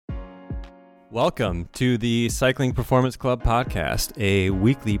Welcome to the Cycling Performance Club podcast, a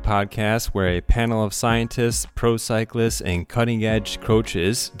weekly podcast where a panel of scientists, pro cyclists, and cutting-edge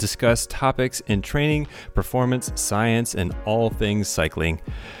coaches discuss topics in training, performance, science, and all things cycling.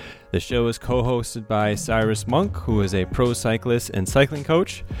 The show is co-hosted by Cyrus Monk, who is a pro cyclist and cycling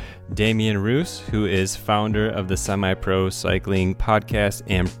coach, Damian Roos, who is founder of the Semi-Pro Cycling podcast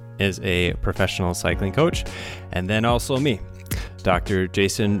and is a professional cycling coach, and then also me, Dr.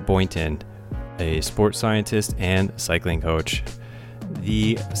 Jason Boynton, a sports scientist and cycling coach.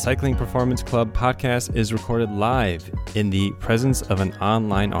 The Cycling Performance Club podcast is recorded live in the presence of an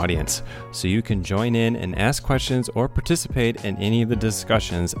online audience, so you can join in and ask questions or participate in any of the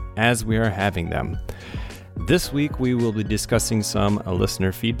discussions as we are having them. This week, we will be discussing some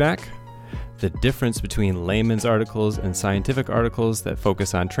listener feedback, the difference between layman's articles and scientific articles that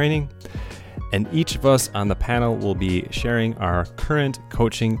focus on training, and each of us on the panel will be sharing our current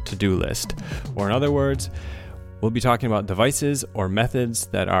coaching to-do list. Or in other words, we'll be talking about devices or methods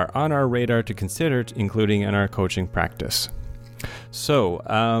that are on our radar to consider, including in our coaching practice. So,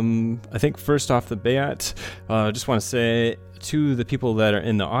 I think first off the bat, I just want to say to the people that are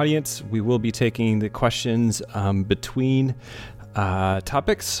in the audience, we will be taking the questions between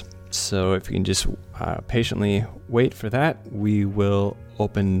topics. So if you can just patiently wait for that, we will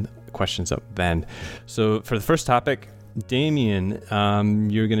open questions up then. So for the first topic, Damian,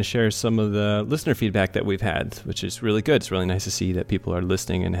 you're going to share some of the listener feedback that we've had, which is really good. It's really nice to see that people are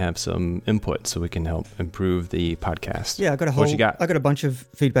listening and have some input so we can help improve the podcast. Yeah, I got a bunch of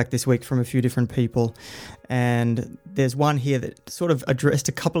feedback this week from a few different people, and there's one here that sort of addressed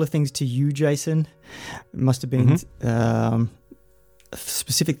a couple of things to you, Jason. It must have been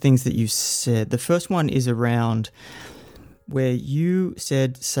specific things that you said. The first one is around where you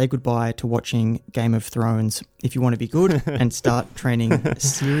said say goodbye to watching Game of Thrones if you want to be good and start training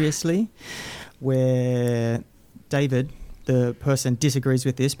seriously, where David, the person, disagrees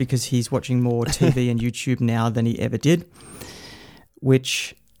with this because he's watching more TV and YouTube now than he ever did,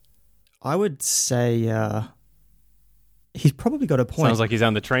 which I would say he's probably got a point. Sounds like he's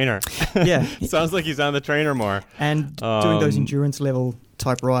on the trainer. Yeah. Sounds like he's on the trainer more. And doing those endurance level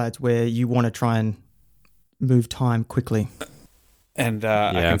type rides where you want to try and move time quickly. And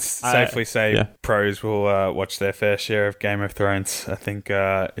I can safely say pros will watch their fair share of Game of Thrones. I think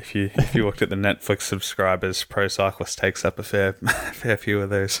if you looked at the Netflix subscribers, Pro Cyclist takes up a fair few of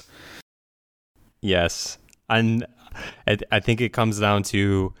those. Yes. And I think it comes down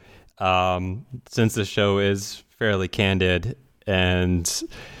to, since the show is fairly candid and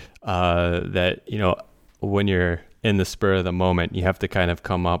that, you know, when you're in the spur of the moment, you have to kind of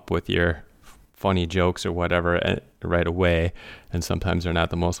come up with your funny jokes or whatever right away, and sometimes they're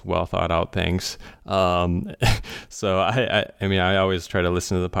not the most well thought out things. So I mean, I always try to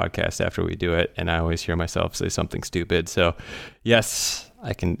listen to the podcast after we do it, and I always hear myself say something stupid. So yes,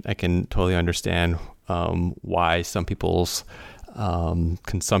 I can totally understand why some people's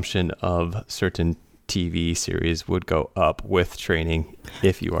consumption of certain TV series would go up with training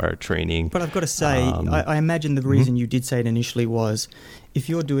if you are training. But I've got to say, I imagine the reason you did say it initially was if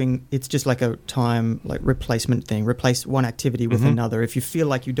you're doing, it's just like a time like replacement thing, replace one activity with another. If you feel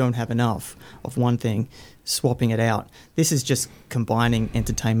like you don't have enough of one thing, swapping it out. This is just combining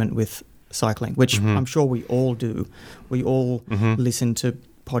entertainment with cycling, which I'm sure we all do. We all listen to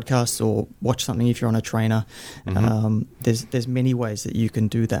podcasts or watch something if you're on a trainer. There's many ways that you can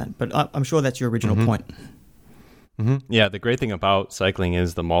do that, but I'm sure that's your original point. Yeah, the great thing about cycling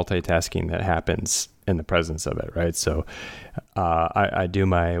is the multitasking that happens in the presence of it, right? So I do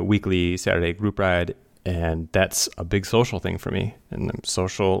my weekly Saturday group ride, and that's a big social thing for me, and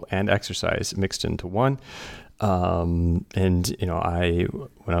social and exercise mixed into one. And you know,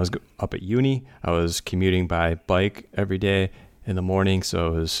 when I was up at uni, I was commuting by bike every day in the morning, so I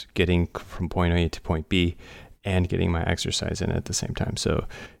was getting from point A to point B and getting my exercise in at the same time. So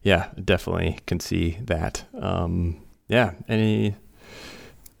yeah, definitely can see that. Anything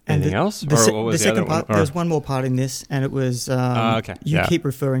else? Or what was the second other part, one? there's one more part in this, and it was you keep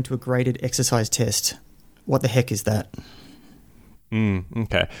referring to a graded exercise test. What the heck is that?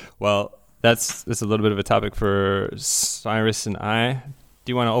 Okay. Well, that's a little bit of a topic for Cyrus and I.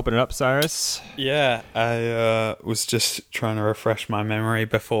 Do you want to open it up, Cyrus? Yeah, I was just trying to refresh my memory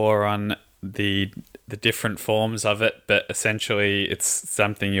before on the different forms of it, but essentially it's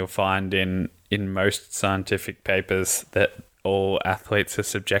something you'll find in most scientific papers that all athletes are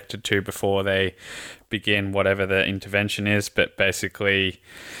subjected to before they begin whatever the intervention is. But basically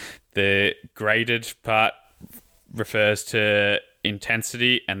the graded part refers to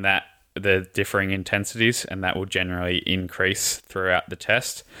intensity, and that the differing intensities, and that will generally increase throughout the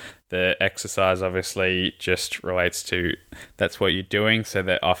test. The exercise obviously just relates to that's what you're doing, so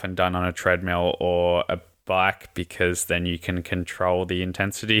they're often done on a treadmill or a bike because then you can control the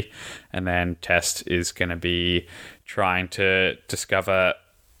intensity, and then test is going to be trying to discover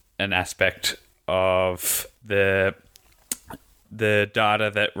an aspect of the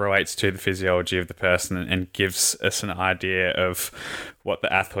data that relates to the physiology of the person and gives us an idea of what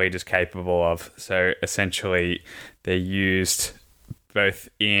the athlete is capable of. So essentially, they're used both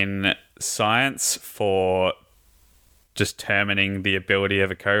in science for determining the ability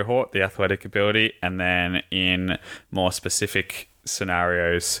of a cohort, the athletic ability, and then in more specific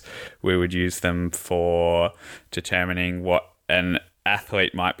scenarios, we would use them for determining what an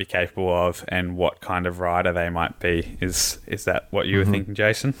athlete might be capable of and what kind of rider they might be. Is that what you were thinking,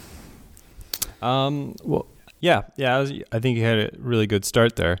 Jason? Well, yeah. I think you had a really good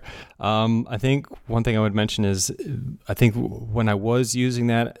start there. I think one thing I would mention is, I think when I was using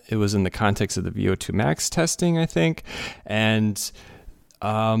that, it was in the context of the VO2 max testing, I think, and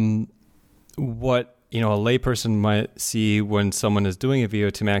what a layperson might see when someone is doing a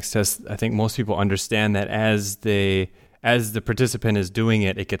VO2 max test, I think most people understand that as the participant is doing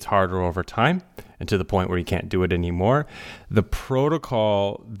it, it gets harder over time and to the point where you can't do it anymore. The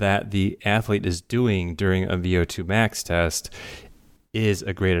protocol that the athlete is doing during a VO2 max test is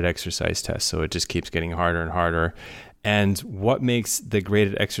a graded exercise test. So it just keeps getting harder and harder. And what makes the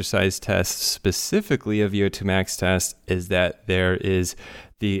graded exercise test specifically a VO2 max test is that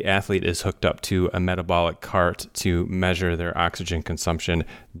the athlete is hooked up to a metabolic cart to measure their oxygen consumption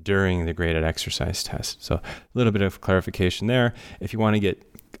during the graded exercise test. So a little bit of clarification there. If you want to get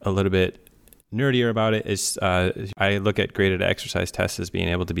a little bit nerdier about it, I look at graded exercise tests as being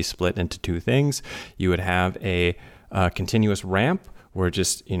able to be split into two things. You would have a continuous ramp where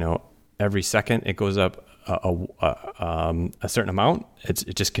just, every second it goes up a certain amount.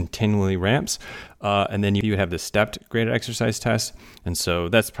 It just continually ramps, and then you would have the stepped graded exercise test, and so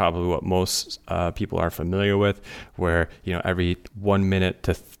that's probably what most people are familiar with, where every 1 minute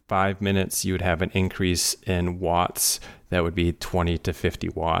to 5 minutes you would have an increase in watts that would be 20 to 50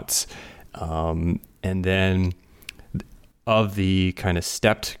 watts, and then of the kind of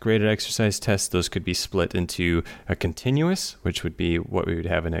stepped graded exercise tests, those could be split into a continuous, which would be what we would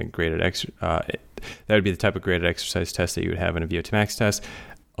have in a graded that would be the type of graded exercise test that you would have in a VO2 max test,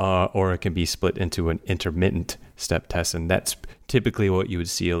 or it can be split into an intermittent step test, and that's typically what you would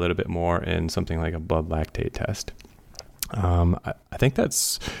see a little bit more in something like a blood lactate test. I think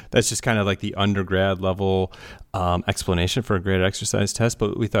that's just kind of like the undergrad level explanation for a graded exercise test,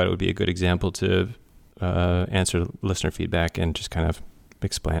 but we thought it would be a good example to answer listener feedback and just kind of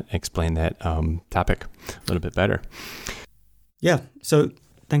explain that topic a little bit better. Yeah, so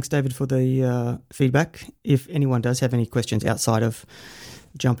thanks, David, for the feedback. If anyone does have any questions outside of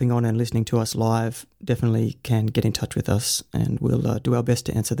jumping on and listening to us live, definitely can get in touch with us and we'll do our best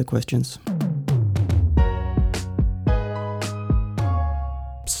to answer the questions.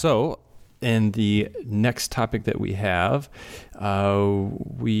 So, in the next topic that we have,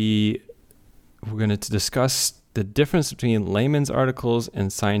 we're going to discuss the difference between layman's articles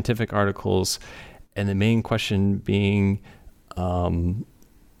and scientific articles, and the main question being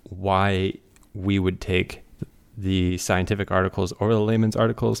why we would take the scientific articles over the layman's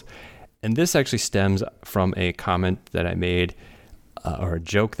articles. And this actually stems from a comment that I made, or a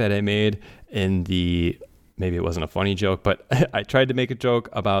joke that I made maybe it wasn't a funny joke, but I tried to make a joke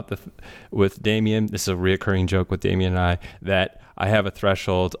about with Damien. This is a reoccurring joke with Damien and I, that I have a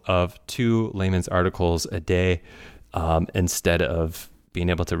threshold of 2 layman's articles a day instead of being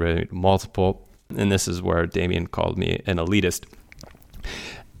able to read multiple. And this is where Damien called me an elitist,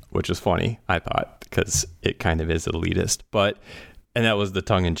 which was funny, I thought, because it kind of is elitist. And that was the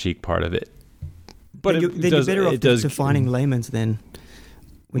tongue-in-cheek part of it. But you're better off defining layman's then.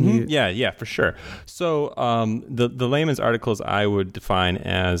 Yeah, for sure. So the layman's articles I would define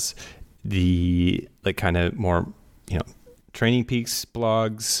as the kind of more Training Peaks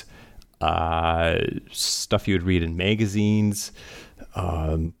blogs, stuff you would read in magazines,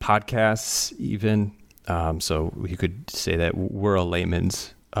 podcasts even. So you could say that we're a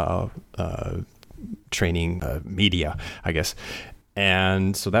layman's training media, I guess.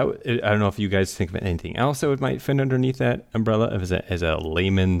 And so I don't know if you guys think of anything else that might fit underneath that umbrella as a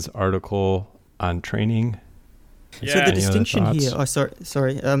layman's article on training. Yeah. So the distinction here,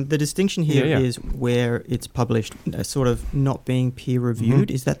 the distinction here is where it's published, sort of not being peer reviewed.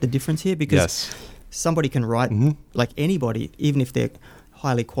 Mm-hmm. Is that the difference here? Because somebody can write, like anybody, even if they're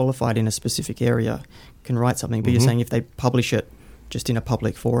highly qualified in a specific area, can write something. But you're saying if they publish it just in a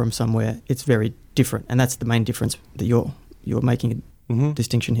public forum somewhere, it's very different. And that's the main difference that you're making a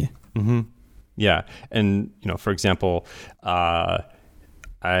distinction here. Mm-hmm. Yeah. And, for example,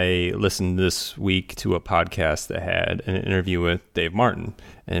 I listened this week to a podcast that had an interview with Dave Martin,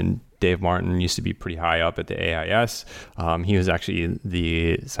 and Dave Martin used to be pretty high up at the AIS. He was actually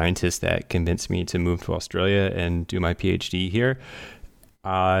the scientist that convinced me to move to Australia and do my PhD here.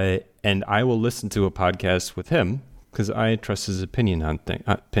 And I will listen to a podcast with him because I trust his opinions on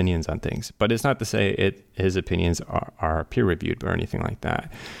things. But it's not to say his opinions are peer reviewed or anything like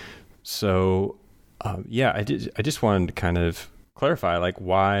that. So, I just wanted to kind of clarify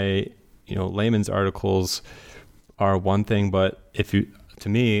why layman's articles are one thing, but to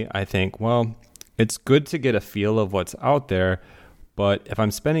me, I think, well, it's good to get a feel of what's out there, but if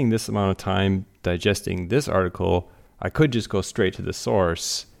I'm spending this amount of time digesting this article, I could just go straight to the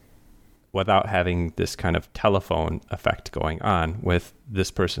source without having this kind of telephone effect going on with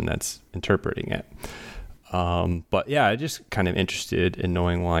this person that's interpreting it. But yeah, I'm just kind of interested in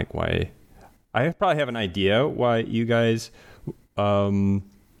knowing why. I probably have an idea why you guys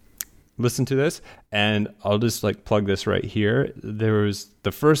listen to this, and I'll just plug this right here. There was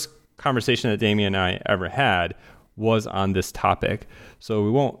the first conversation that Damien and I ever had was on this topic, so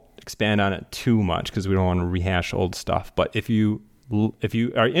we won't expand on it too much because we don't want to rehash old stuff. But if you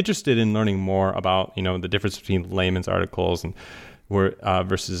are interested in learning more about the difference between layman's articles and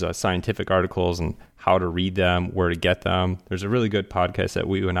versus scientific articles and how to read them, where to get them, there's a really good podcast that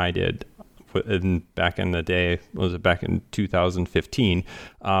you and I did back in the day. Was it back in 2015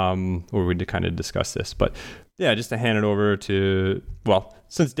 where we kind of discuss this? But yeah, just to hand it over to, well,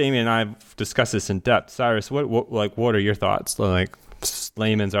 since Damien and I have discussed this in depth, Cyrus, what are your thoughts,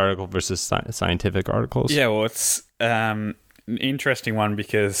 layman's article versus scientific articles? Yeah, well, it's an interesting one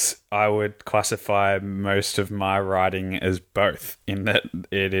because I would classify most of my writing as both, in that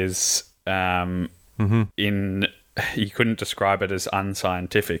it is you couldn't describe it as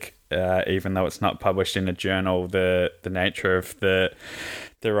unscientific, even though it's not published in a journal. The nature of the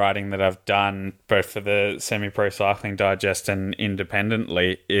writing that I've done, both for the Semi-Pro Cycling Digest and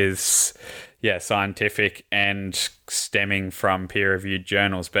independently, is scientific and stemming from peer-reviewed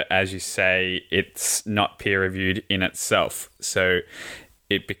journals. But as you say, it's not peer-reviewed in itself, so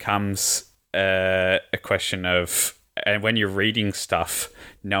it becomes a question of, and when you're reading stuff,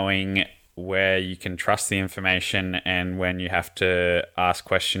 knowing where you can trust the information and when you have to ask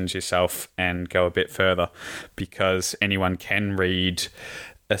questions yourself and go a bit further, because anyone can read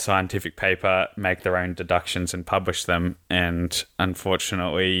a scientific paper, make their own deductions and publish them. And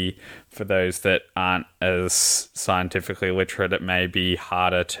unfortunately, for those that aren't as scientifically literate, it may be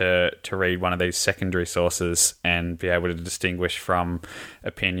harder to read one of these secondary sources and be able to distinguish from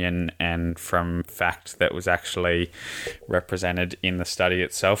opinion and from fact that was actually represented in the study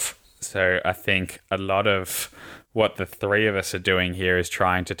itself. So I think a lot of what the three of us are doing here is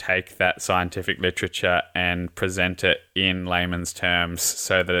trying to take that scientific literature and present it in layman's terms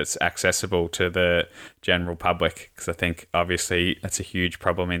so that it's accessible to the general public. Because I think obviously that's a huge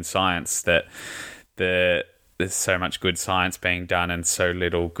problem in science, that there's so much good science being done and so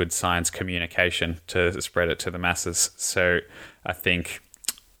little good science communication to spread it to the masses. So I think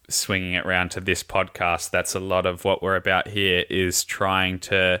swinging it around to this podcast, that's a lot of what we're about here, is trying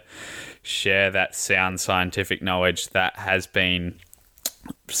to share that sound scientific knowledge that has been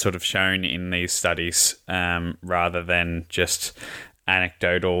sort of shown in these studies, rather than just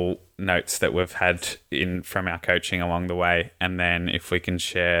anecdotal notes that we've had from our coaching along the way. And then if we can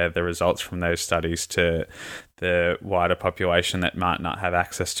share the results from those studies to the wider population that might not have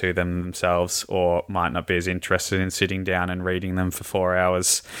access to them themselves, or might not be as interested in sitting down and reading them for 4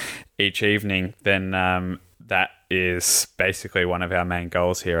 hours each evening, then that is basically one of our main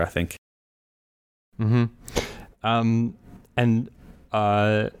goals here, I think. Mm-hmm.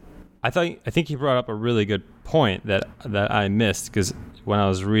 I think you brought up a really good point that I missed, because when I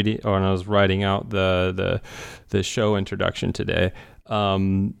was writing out the show introduction today,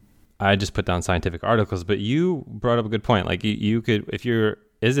 I just put down scientific articles, but you brought up a good point. You could,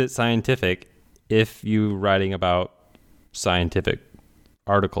 is it scientific if you writing about scientific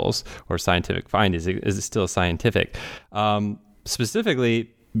articles or scientific findings? Is it still scientific?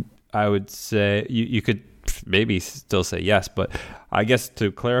 Specifically, I would say you could maybe still say yes, but I guess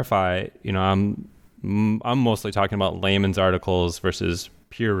to clarify, I'm mostly talking about layman's articles versus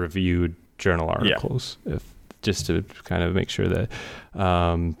peer-reviewed journal articles. Yeah. Just to kind of make sure that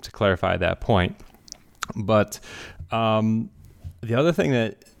to clarify that point. But the other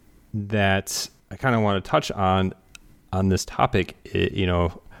thing that I kind of want to touch on this topic,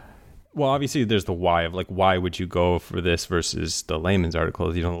 Well, obviously, there's the why of like, why would you go for this versus the layman's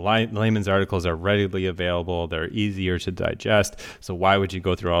articles? You know, layman's articles are readily available. They're easier to digest. So why would you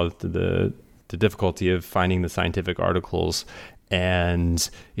go through all the difficulty of finding the scientific articles and,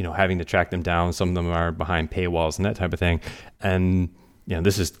 you know, having to track them down? Some of them are behind paywalls and that type of thing. And, you know,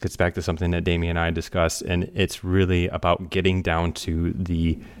 this gets back to something that Damien and I discussed, and it's really about getting down to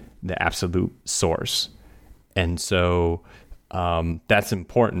the absolute source. And so that's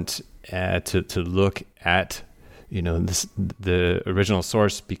important to look at, you know, the original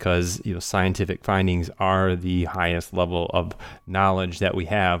source, because, you know, scientific findings are the highest level of knowledge that we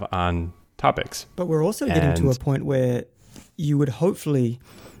have on topics. But we're also getting to a point where you would hopefully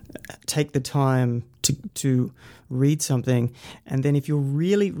take the time to read something, and then if you're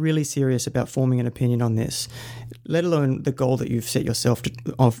really, really serious about forming an opinion on this, let alone the goal that you've set yourself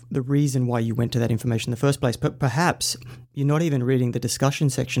of the reason why you went to that information in the first place, but perhaps you're not even reading the discussion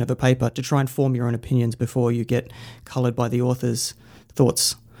section of a paper to try and form your own opinions before you get colored by the author's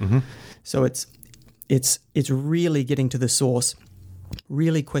thoughts. Mm-hmm. So it's really getting to the source,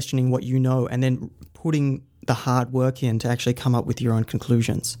 really questioning what you know, and then putting the hard work in to actually come up with your own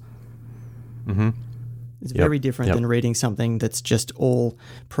conclusions. Mm-hmm. It's very different than reading something that's just all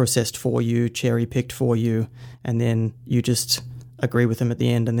processed for you, cherry-picked for you, and then you just agree with them at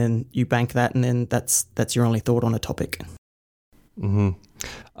the end, and then you bank that, and then that's your only thought on a topic. Mm-hmm.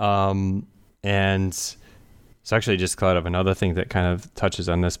 And it's actually just thought of another thing that kind of touches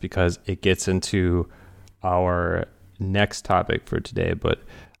on this, because it gets into our next topic for today. But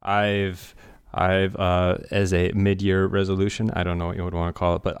I've as a mid-year resolution, I don't know what you would want to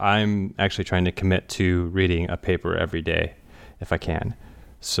call it, but I'm actually trying to commit to reading a paper every day if I can.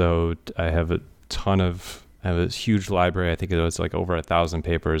 So I have a huge library. I think it was like over 1,000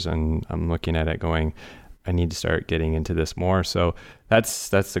 papers, and I'm looking at it going, I need to start getting into this more. So that's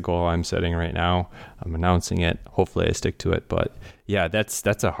the goal I'm setting right now. I'm announcing it. Hopefully I stick to it. But yeah,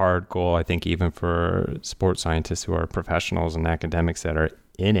 that's a hard goal, I think, even for sports scientists who are professionals and academics that are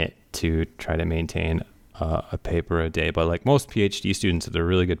in it, to try to maintain a paper a day. But like most PhD students, the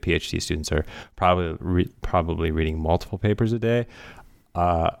really good PhD students are probably reading multiple papers a day.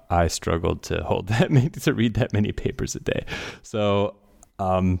 I struggled to read that many papers a day. So,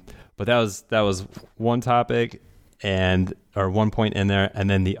 but that was one topic or one point in there. And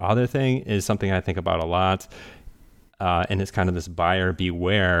then the other thing is something I think about a lot. And it's kind of this buyer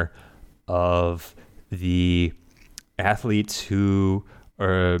beware of the athletes who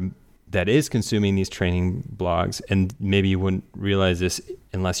that is consuming these training blogs, and maybe you wouldn't realize this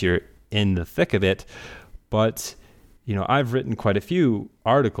unless you're in the thick of it. But, you know, I've written quite a few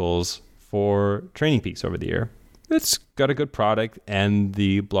articles for Training Peaks over the year. It's got a good product, and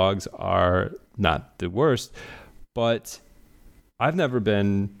the blogs are not the worst, but I've never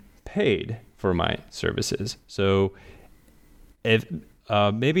been paid for my services. So if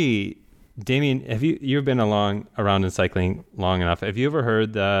maybe Damien, have you've been around in cycling long enough? Have you ever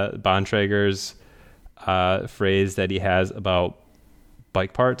heard the Bontrager's phrase that he has about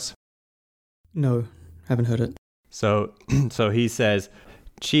bike parts? No, haven't heard it. So he says,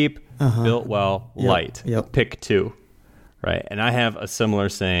 cheap, built well, light. Yep. Pick two, right? And I have a similar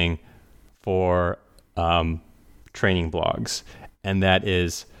saying for training blogs, and that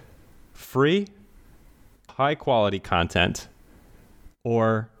is free, high quality content,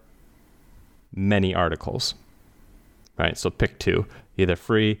 or many articles, right? So pick two, either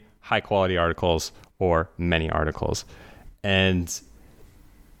free, high quality articles or many articles. And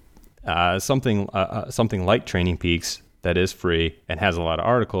something like Training Peaks that is free and has a lot of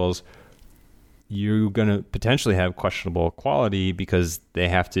articles, you're going to potentially have questionable quality because they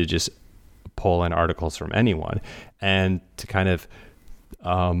have to just pull in articles from anyone. And to kind of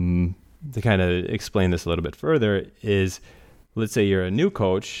explain this a little bit further is, let's say you're a new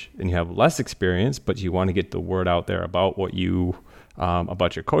coach and you have less experience, but you want to get the word out there about what you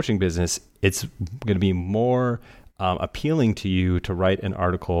about your coaching business. It's going to be more appealing to you to write an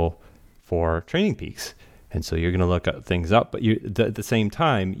article for Training Peaks, and so you're going to look things up. But at the same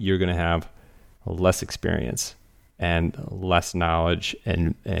time, you're going to have less experience and less knowledge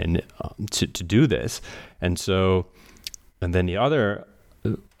and to do this. And then the other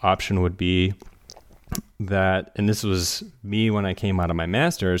option would be that, and this was me when I came out of my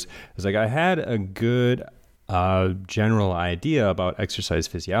master's, is like I had a good general idea about exercise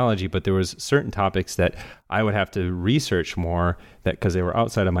physiology, but there was certain topics that I would have to research more, that because they were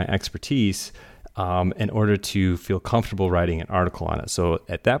outside of my expertise, in order to feel comfortable writing an article on it. So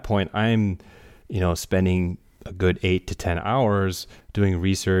at that point, I'm, spending a good 8 to 10 hours doing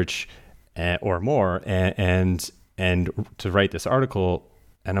research or more, and to write this article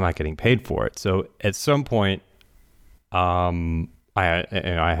and I'm not getting paid for it. So at some point, I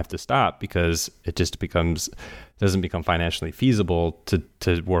have to stop because it just doesn't become financially feasible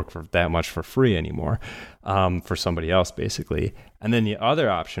to work for that much for free anymore, for somebody else basically. And then the other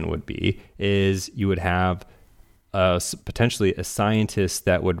option would be is you would have potentially a scientist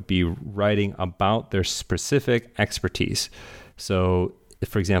that would be writing about their specific expertise. So,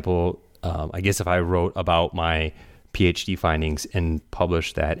 for example, I guess if I wrote about my PhD findings and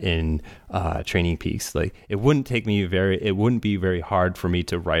published that in Training Peaks, like it wouldn't be very hard for me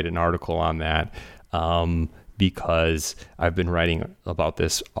to write an article on that, because I've been writing about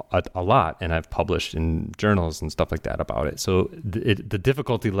this a lot, and I've published in journals and stuff like that about it. So the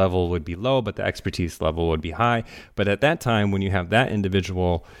difficulty level would be low, but the expertise level would be high. But at that time, when you have that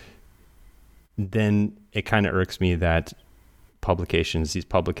individual, then it kind of irks me that these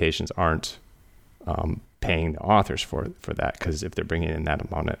publications aren't paying the authors for that, because if they're bringing in that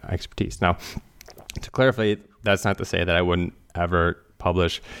amount of expertise. Now, to clarify, that's not to say that I wouldn't ever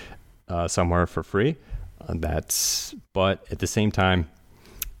publish somewhere for free. But at the same time,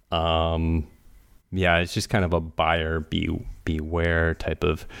 it's just kind of a buyer beware type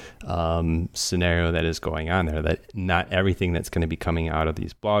of scenario that is going on there, that not everything that's going to be coming out of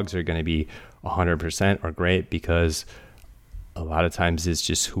these blogs are going to be 100% or great, because a lot of times it's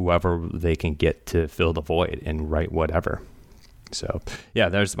just whoever they can get to fill the void and write whatever. So yeah,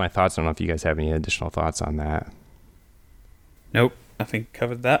 there's my thoughts. I don't know if you guys have any additional thoughts on that. Nope, I think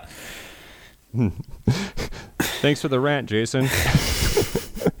covered that. Thanks for the rant, Jason.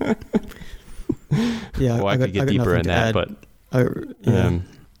 Yeah, well, I could get deeper in that, but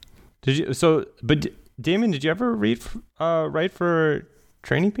did you? So, but Damon, did you ever write for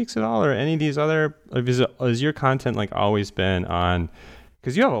Training Peaks at all, or any of these other? Has your content like always been on?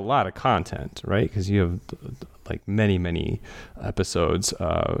 Because you have a lot of content, right? Because you have like many episodes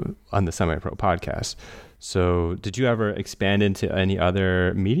on the Semi-Pro podcast. So, did you ever expand into any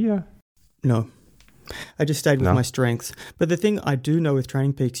other media? No, I just stayed with my strengths. But the thing I do know with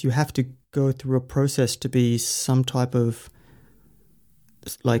Training Peaks, you have to go through a process to be some type of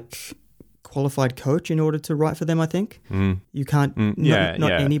like qualified coach in order to write for them, I think. You can't,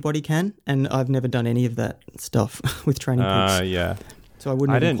 not anybody can. And I've never done any of that stuff with Training Peaks. So I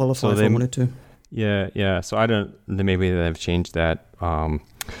wouldn't even qualify if I wanted to. Yeah. So I don't, maybe they've changed that.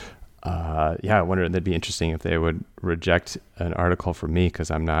 I wonder, that'd be interesting if they would reject an article from me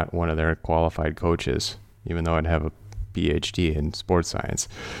because I'm not one of their qualified coaches, even though I'd have a PhD in sports science.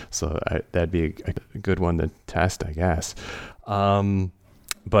 So that'd be a good one to test, I guess.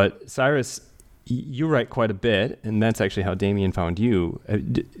 But Cyrus, you write quite a bit, and that's actually how Damien found you.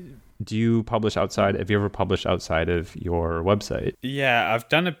 Do you publish outside? Have you ever published outside of your website? Yeah, I've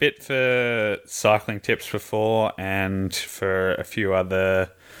done a bit for Cycling Tips before and for a few other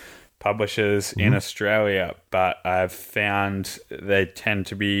publishers in Australia, but I've found they tend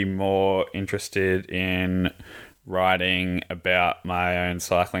to be more interested in writing about my own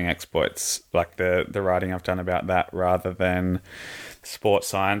cycling exploits, like the writing I've done about that, rather than sports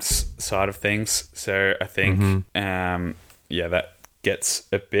science side of things. So I think that gets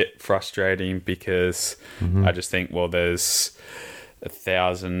a bit frustrating because I just think, well, there's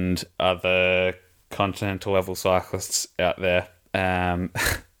 1,000 other continental level cyclists out there,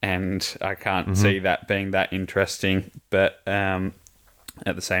 and I can't see that being that interesting. But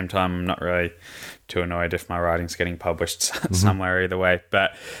at the same time, I'm not really too annoyed if my writing's getting published somewhere either way.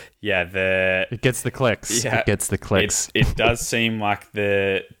 But yeah, it gets the clicks. Yeah, it gets the clicks. It does seem like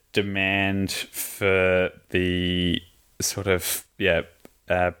the demand for the sort of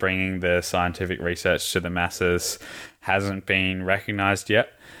bringing the scientific research to the masses hasn't been recognized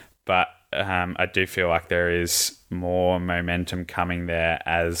yet. But I do feel like there is more momentum coming there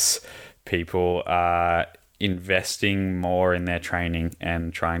as people are investing more in their training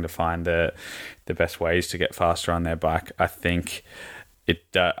and trying to find the best ways to get faster on their bike. I think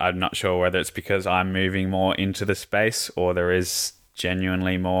I'm not sure whether it's because I'm moving more into the space or there is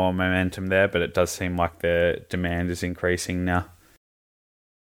genuinely more momentum there, but it does seem like the demand is increasing now.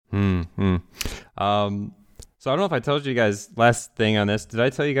 So I don't know if I told you guys, last thing on this, did I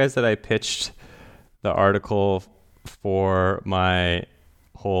tell you guys that I pitched the article for my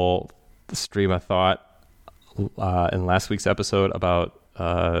whole stream of thought in last week's episode about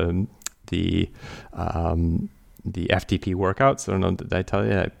the FTP workouts? I don't know, did I tell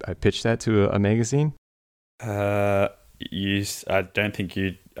you I pitched that to a magazine? I don't think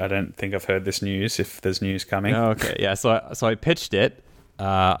I've heard this news, if there's news coming. Oh, okay, yeah. So I pitched it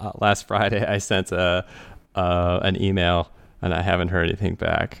last Friday. I sent an email and I haven't heard anything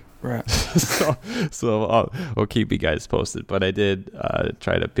back. Right. so I'll keep you guys posted. But I did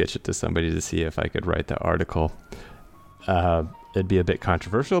try to pitch it to somebody to see if I could write the article. It'd be a bit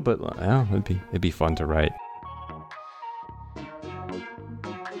controversial, but it'd be fun to write.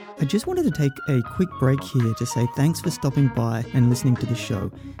 I just wanted to take a quick break here to say thanks for stopping by and listening to the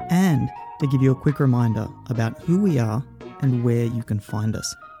show, and to give you a quick reminder about who we are and where you can find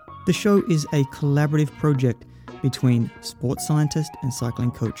us. The show is a collaborative project between sports scientist and cycling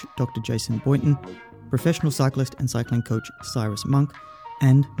coach Dr. Jason Boynton, professional cyclist and cycling coach Cyrus Monk,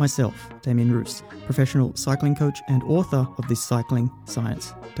 and myself, Damien Roos, professional cycling coach and author of the Cycling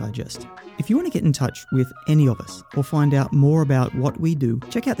Science Digest. If you want to get in touch with any of us or find out more about what we do,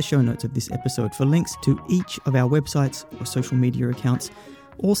 check out the show notes of this episode for links to each of our websites or social media accounts.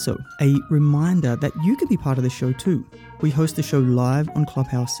 Also, a reminder that you can be part of the show too. We host the show live on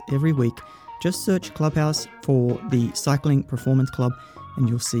Clubhouse every week. Just search Clubhouse for the Cycling Performance Club and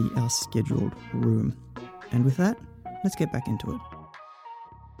you'll see our scheduled room. And with that, let's get back into it.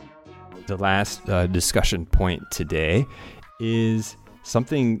 The last discussion point today is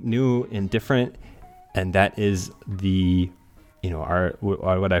something new and different, and that is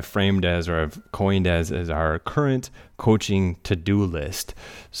what I framed as, or I've coined as our current coaching to-do list.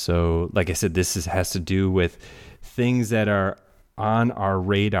 So, like I said, this has to do with things that are on our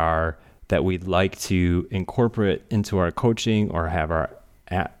radar that we'd like to incorporate into our coaching or have our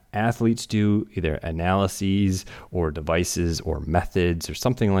athletes do, either analyses or devices or methods or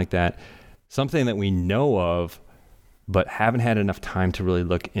something like that. Something that we know of, but haven't had enough time to really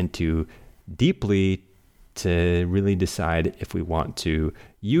look into deeply to really decide if we want to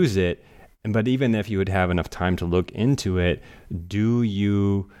use it. But even if you would have enough time to look into it, do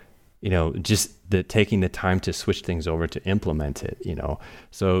you taking the time to switch things over to implement it,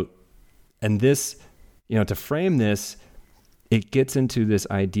 So, and this, to frame this, it gets into this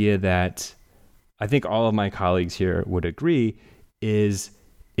idea that I think all of my colleagues here would agree is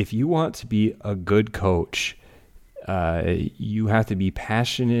if you want to be a good coach, you have to be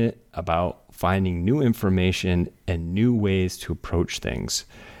passionate about finding new information and new ways to approach things.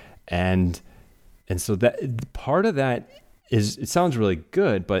 And so that part of that is, it sounds really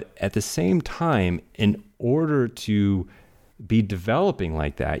good, but at the same time, in order to be developing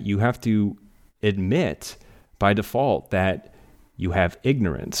like that, you have to admit by default that you have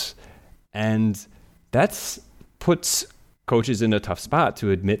ignorance. And that puts coaches in a tough spot to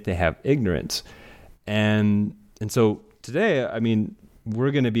admit they have ignorance. And so today,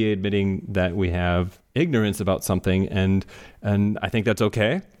 we're going to be admitting that we have ignorance about something, and I think that's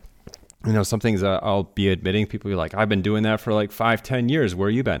okay. Some things I'll be admitting, people be like, I've been doing that for like 5-10 years. Where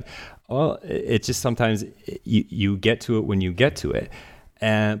you been? Well, it's just sometimes you get to it when you get to it.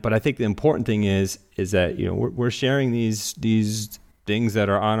 But I think the important thing is that, we're sharing these things that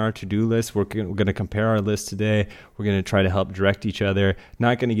are on our to-do list. We're going to compare our list today. We're going to try to help direct each other.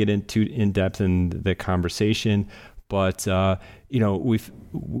 Not going to get into in-depth in the conversation, but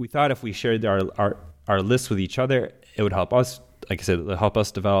we thought if we shared our list with each other, it would help us. Like I said, it'll help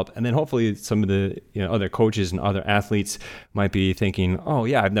us develop. And then hopefully some of the other coaches and other athletes might be thinking, oh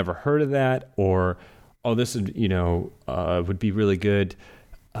yeah, I've never heard of that, or oh, this would would be really good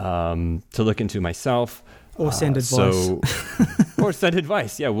to look into myself. Or send advice. Or send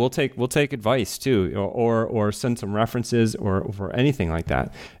advice. Yeah, we'll take advice too, or send some references or anything like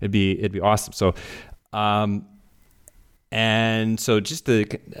that. It'd be awesome. So, and so just to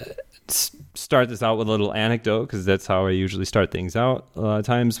start this out with a little anecdote, because that's how I usually start things out a lot of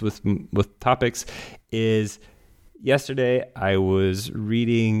times with topics, is yesterday I was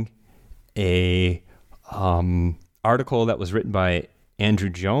reading a article that was written by Andrew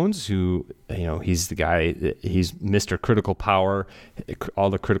Jones, who, he's the guy, he's Mr. Critical Power, all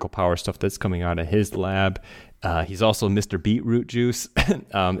the critical power stuff that's coming out of his lab. He's also Mr. Beetroot Juice.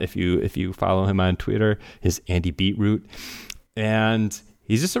 If you follow him on Twitter, his Andy Beetroot. And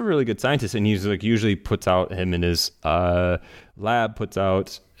he's just a really good scientist, and he's like usually puts out, him in his lab puts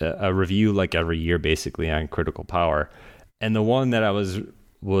out a review like every year basically on critical power. And the one that I was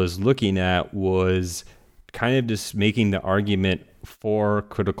looking at was kind of just making the argument for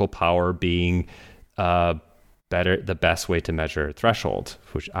critical power being the best way to measure threshold,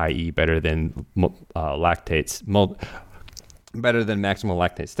 which i.e. better than lactates, better than maximal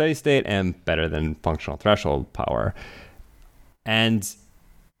lactate steady state, and better than functional threshold power. And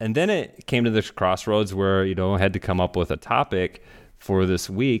then it came to this crossroads where, I had to come up with a topic for this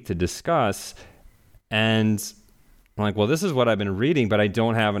week to discuss. And I'm like, well, this is what I've been reading, but I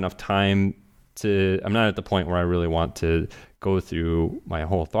don't have enough time I'm not at the point where I really want to go through my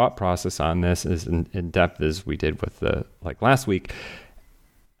whole thought process on this as in depth as we did with last week.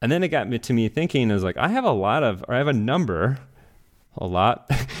 And then it got to me thinking, is like, I have a lot of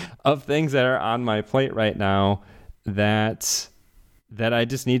things that are on my plate right now that I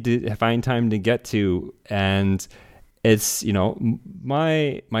just need to find time to get to. And it's,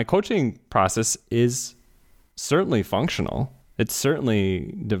 my coaching process is certainly functional. It's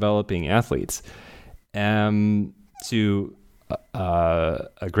certainly developing athletes to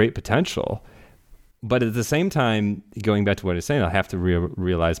a great potential. But at the same time, going back to what I was saying, I have to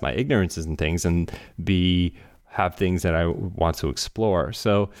realize my ignorances and things, and have things that I want to explore.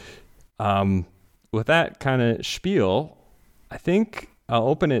 So with that kind of spiel, I think I'll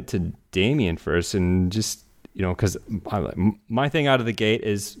open it to Damien first, and just, because my thing out of the gate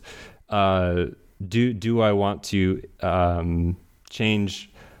is, do I want to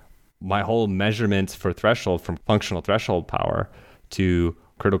change my whole measurement for threshold from functional threshold power to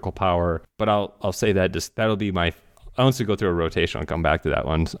critical power? But I'll say that that'll be I want to go through a rotation. I'll come back to that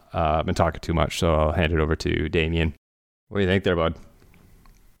one. I've been talking too much, so I'll hand it over to Damien. What do you think there, bud?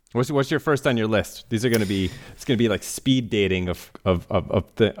 What's your first on your list? It's going to be like speed dating of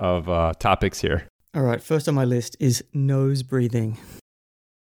topics here. All right, first on my list is nose breathing.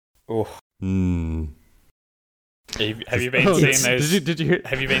 Oh. Have you been seeing those?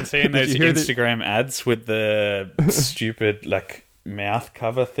 Have you been seeing those Instagram ads with the stupid like mouth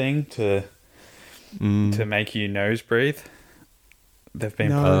cover thing to make you nose breathe? They've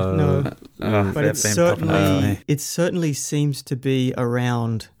been but it certainly seems to be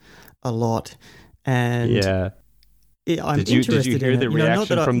around a lot, and I'm interested did you hear in the it.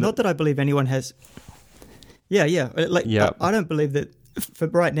 reaction Not that I believe anyone has. I don't believe that for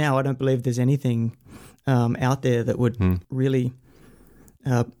right now. I don't believe there's anything out there that would really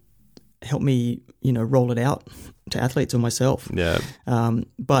help me, roll it out to athletes or myself. Yeah.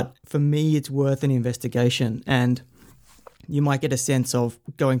 But for me, it's worth an investigation, and you might get a sense of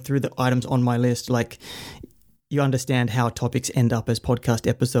going through the items on my list. Like, you understand how topics end up as podcast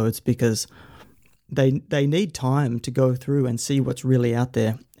episodes because they need time to go through and see what's really out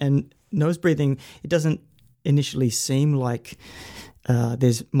there. And nose breathing, it doesn't initially seem like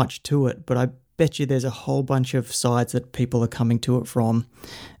there's much to it, but I bet you there's a whole bunch of sides that people are coming to it from,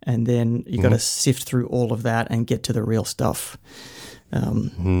 and then you got to sift through all of that and get to the real stuff.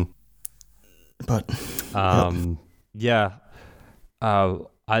 But yeah, I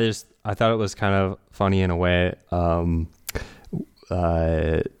thought it was kind of funny in a way.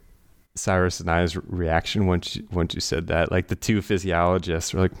 Cyrus and I's reaction once you said that, like the two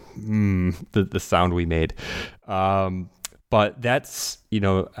physiologists were like, the sound we made. But that's,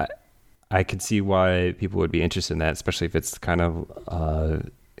 I could see why people would be interested in that, especially if it's kind of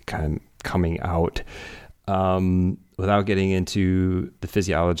coming out. Without getting into the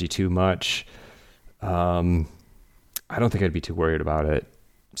physiology too much, I don't think I'd be too worried about it.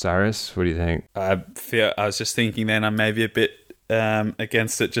 Cyrus, what do you think? I was just thinking then I'm maybe a bit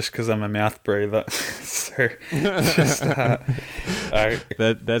against it just because I'm a mouth breather. So just,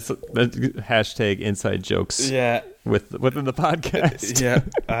 that's hashtag inside jokes. Yeah, within the podcast.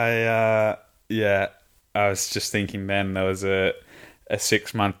 I was just thinking then there was a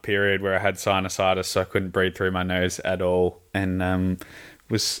 6-month period where I had sinusitis, so I couldn't breathe through my nose at all, and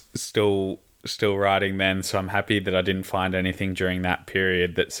was still riding then. So I'm happy that I didn't find anything during that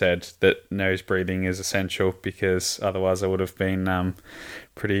period that said that nose breathing is essential, because otherwise I would have been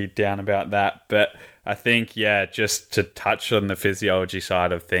pretty down about that. But I think, just to touch on the physiology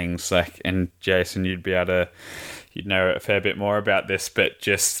side of things, like, and Jason, you'd know a fair bit more about this, but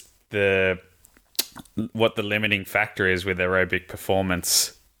just what the limiting factor is with aerobic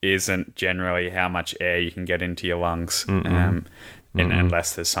performance isn't generally how much air you can get into your lungs.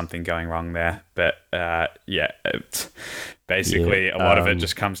 Unless there's something going wrong there. But basically a lot of it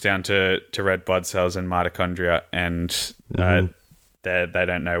just comes down to red blood cells and mitochondria, and they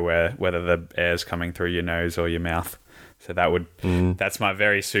don't know whether the air's coming through your nose or your mouth. So that's my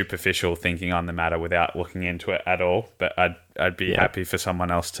very superficial thinking on the matter without looking into it at all. But I'd be happy for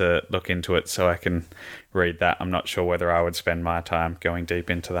someone else to look into it so I can read that. I'm not sure whether I would spend my time going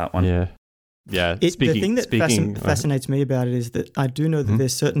deep into that one. Yeah. The thing that fascinates me about it is that I do know that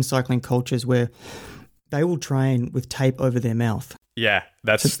there's certain cycling cultures where they will train with tape over their mouth. Yeah,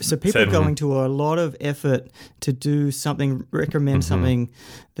 that's so people are going to a lot of effort to do something, recommend something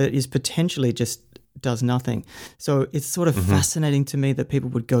that is potentially just does nothing. So it's sort of fascinating to me that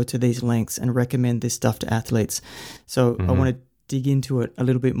people would go to these lengths and recommend this stuff to athletes. So I want to dig into it a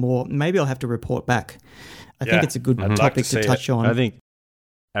little bit more. Maybe I'll have to report back. I think it's a good topic to touch on. I think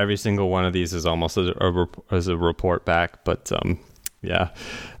every single one of these is almost as a report back, but and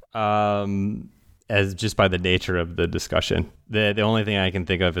as just by the nature of the discussion. The only thing I can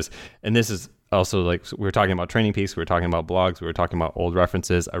think of is, and this is also like, we were talking about Training Peaks, we were talking about blogs, we were talking about old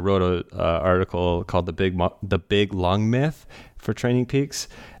references. I wrote a article called the big lung myth for Training Peaks,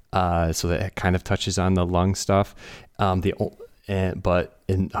 so that it kind of touches on the lung stuff, but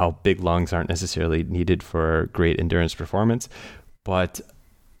in how big lungs aren't necessarily needed for great endurance performance. But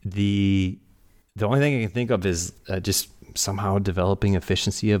the only thing I can think of is just somehow developing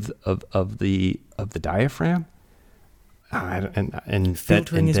efficiency of the diaphragm. And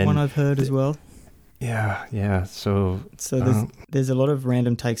filtering is one I've heard as well. Yeah. So there's a lot of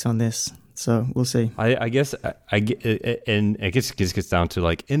random takes on this. So we'll see. I guess it gets down to,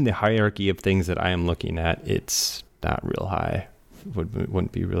 like, in the hierarchy of things that I am looking at, it's not real high.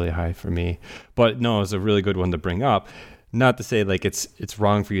 Wouldn't be really high for me. But no, it's a really good one to bring up. Not to say like it's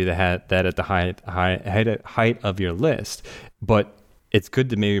wrong for you to have that at the height of your list, but it's good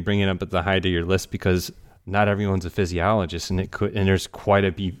to maybe bring it up at the height of your list, because not everyone's a physiologist, and there's quite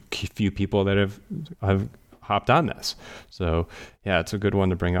a few people that have hopped on this. So yeah, it's a good one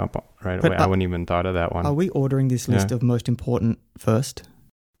to bring up right away. I wouldn't even thought of that one. Are we ordering this list of most important first?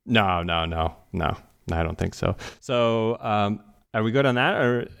 No, I don't think so. So are we good on that,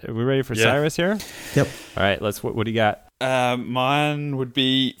 or are we ready for Cyrus here? Yep. All right, what do you got? Mine would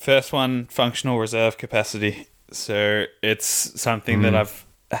be, first one, functional reserve capacity. So it's something that I've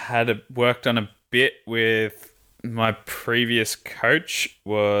worked on a bit with my previous coach,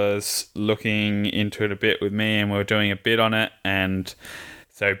 was looking into it a bit with me, and we were doing a bit on it. And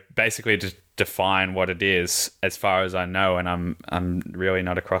so basically to define what it is, as far as I know, and I'm really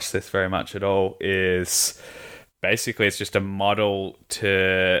not across this very much at all, is basically it's just a model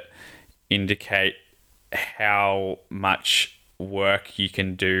to indicate how much work you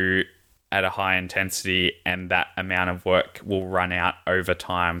can do at a high intensity, and that amount of work will run out over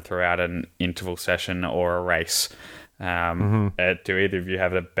time throughout an interval session or a race. Do either of you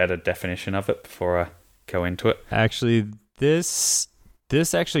have a better definition of it before I go into it? Actually, this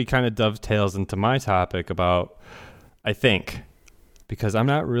actually kind of dovetails into my topic about, I think, because I'm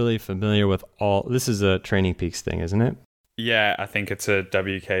not really familiar with this is a Training Peaks thing, isn't it? Yeah, I think it's a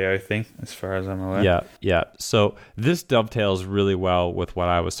WKO thing, as far as I'm aware. Yeah. So this dovetails really well with what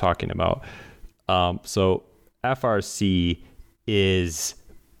I was talking about. So FRC is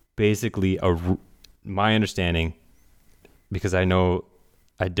basically my understanding, because I know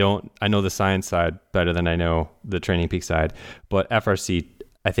the science side better than I know the Training Peaks side, but FRC,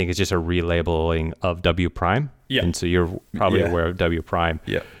 I think, is just a relabeling of W prime. Yeah. And so you're probably aware of W prime.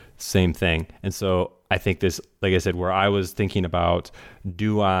 Yeah. Same thing. And so I think this, like I said, where I was thinking about,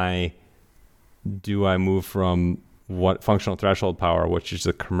 do I move from what functional threshold power, which is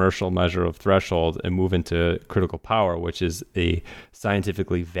a commercial measure of threshold, and move into critical power, which is a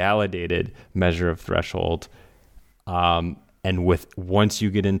scientifically validated measure of threshold. And once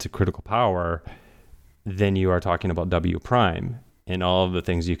you get into critical power, then you are talking about W prime and all of the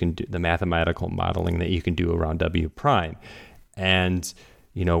things you can do, the mathematical modeling that you can do around W prime. And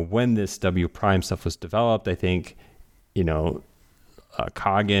when this W prime stuff was developed, I think,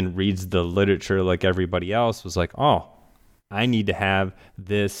 Coggin reads the literature like everybody else, was like, oh, I need to have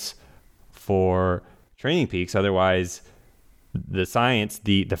this for Training Peaks. Otherwise, the science,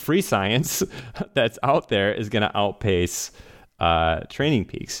 the free science that's out there is going to outpace Training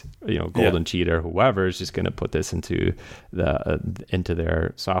Peaks. Golden Cheetah, whoever is just going to put this into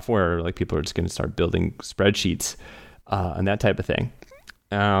their software. Like, people are just going to start building spreadsheets and that type of thing.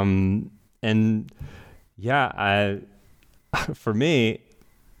 For me,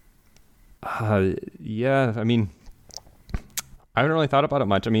 I mean, I haven't really thought about it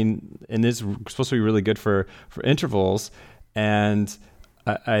much. I mean, and this is supposed to be really good for intervals. And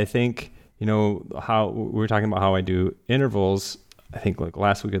I think, how we were talking about how I do intervals, I think like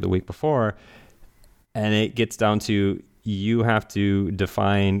last week or the week before, and it gets down to, you have to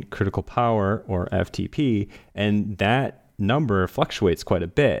define critical power, or FTP, and that number fluctuates quite a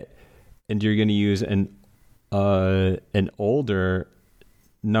bit, and you're going to use an older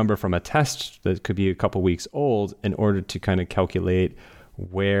number from a test that could be a couple weeks old in order to kind of calculate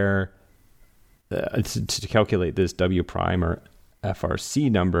where to calculate this W prime or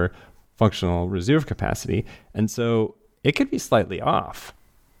FRC number, functional reserve capacity. And so it could be slightly off.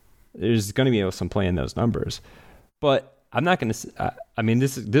 There's going to be some play in those numbers, but I'm not going to. I mean,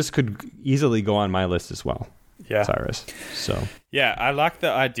 this could easily go on my list as well. Yeah, Cyrus. So yeah, I like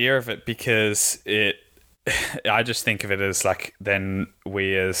the idea of it, because I just think of it as like, then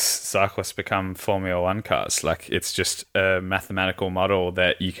we as cyclists become Formula One cars. Like, it's just a mathematical model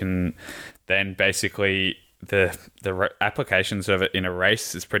that you can then basically applications of it in a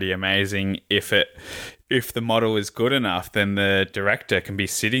race is pretty amazing. If the model is good enough, then the director can be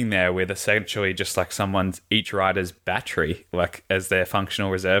sitting there with essentially just like each rider's battery, like as their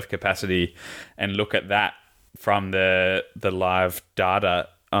functional reserve capacity, and look at that from the live data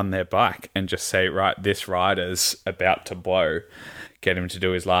on their bike and just say, right, this rider's about to blow, get him to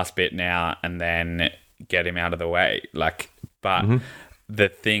do his last bit now, and then get him out of the way. The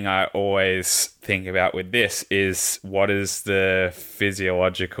thing I always think about with this is, what is the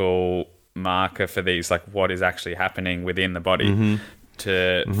physiological marker for these? Like, what is actually happening within the body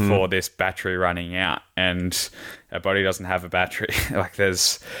for this battery running out? And a body doesn't have a battery. Like,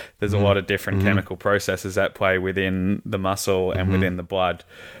 there's a lot of different chemical processes at play within the muscle and within the blood.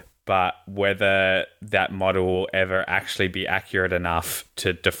 But whether that model will ever actually be accurate enough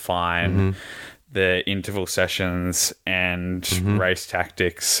to define the interval sessions and race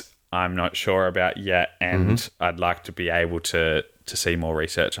tactics, I'm not sure about yet, and I'd like to be able to see more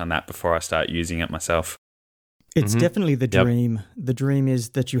research on that before I start using it myself. It's definitely the dream. Yep. The dream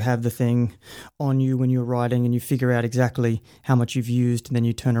is that you have the thing on you when you're riding and you figure out exactly how much you've used, and then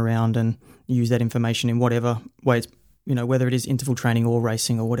you turn around and use that information in whatever way it's, whether it is interval training or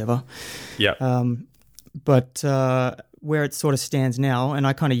racing or whatever. Yeah. But where it sort of stands now, and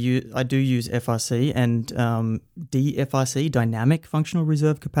I do use FRC and DFRC, Dynamic Functional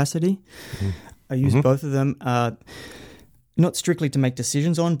Reserve Capacity. I use both of them, not strictly to make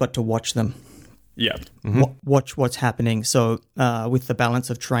decisions on, but to watch them. Yeah. Watch what's happening. So with the balance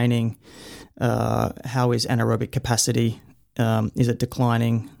of training, how is anaerobic capacity? Is it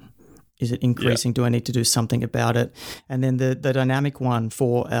declining? Is it increasing? Yeah. Do I need to do something about it? And then the dynamic one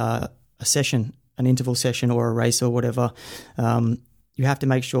for a session, an interval session or a race or whatever, you have to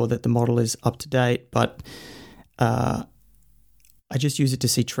make sure that the model is up to date. But I just use it to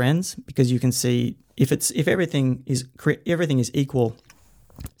see trends, because you can see if everything is equal.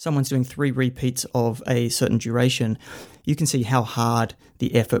 Someone's doing 3 repeats of a certain duration, you can see how hard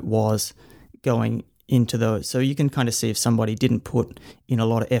the effort was going into those. So you can kind of see if somebody didn't put in a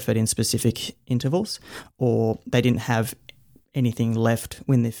lot of effort in specific intervals, or they didn't have anything left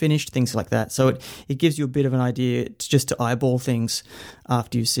when they're finished, things like that. So it gives you a bit of an idea. It's just to eyeball things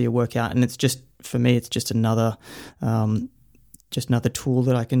after you see a workout. And it's just, for me, it's just another tool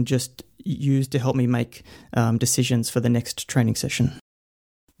that I can just use to help me make decisions for the next training session.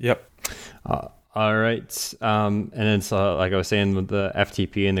 Yep. All right. And then, so like I was saying, with the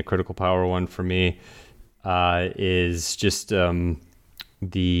FTP and the critical power one for me is just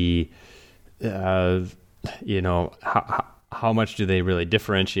how much do they really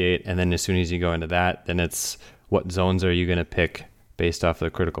differentiate? And then as soon as you go into that, then it's what zones are you going to pick based off of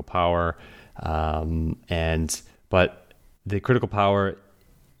the critical power? But the critical power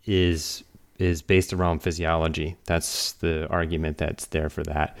is based around physiology. That's the argument that's there for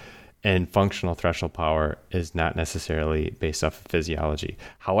that. And functional threshold power is not necessarily based off of physiology.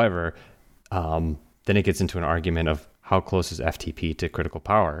 However, then it gets into an argument of how close is FTP to critical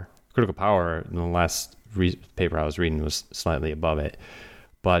power. Critical power, in the last paper I was reading, was slightly above it.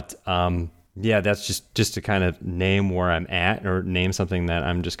 But that's just to kind of name where I'm at, or name something that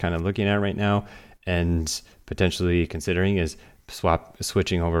I'm just kind of looking at right now and potentially considering is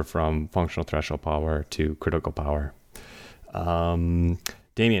switching over from functional threshold power to critical power.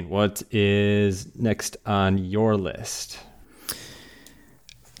 Damien, what is next on your list?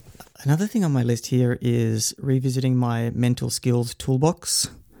 Another thing on my list here is revisiting my mental skills toolbox.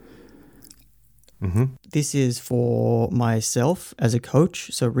 This is for myself as a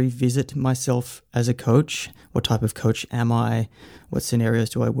coach. So revisit myself as a coach. What type of coach am I? What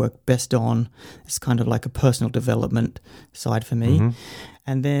scenarios do I work best on? It's kind of like a personal development side for me.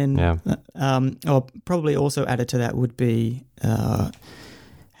 And then I'll probably also added to that would be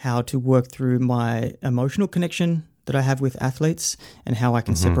how to work through my emotional connection that I have with athletes, and how I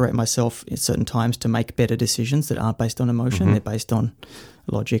can separate myself at certain times to make better decisions that aren't based on emotion. They're based on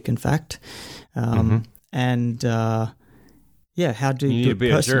logic and fact. How do you need to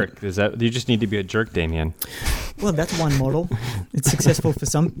be a jerk? You just need to be a jerk, Damien? Well, that's one model. It's successful for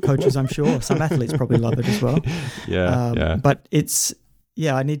some coaches, I'm sure. Some athletes probably love it as well. But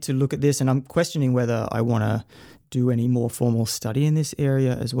I need to look at this, and I'm questioning whether I want to do any more formal study in this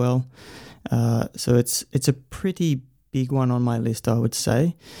area as well. So it's a pretty big one on my list, I would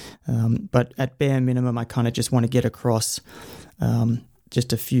say. But at bare minimum, I kind of just want to get across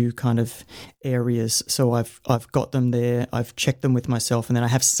just a few kind of areas. So I've got them there, I've checked them with myself, and then I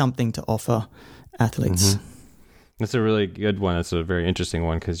have something to offer athletes. That's a really good one. It's a very interesting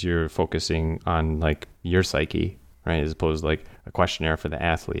one because you're focusing on like your psyche right? As opposed to like a questionnaire for the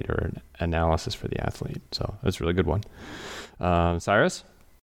athlete or an analysis for the athlete. So that's a really good one. Cyrus?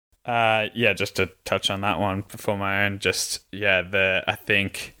 Just to touch on that one for my own, I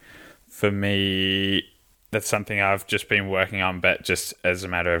think for me, that's something I've just been working on, but just as a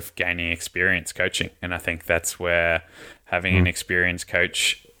matter of gaining experience coaching. And I think that's where having an experienced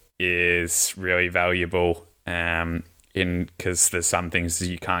coach is really valuable, because there's some things that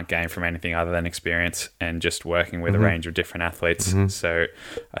you can't gain from anything other than experience and just working with a range of different athletes. So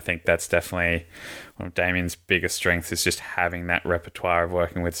I think that's definitely one of Damien's biggest strengths, is just having that repertoire of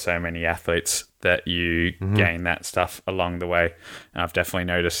working with so many athletes that you gain that stuff along the way. And I've definitely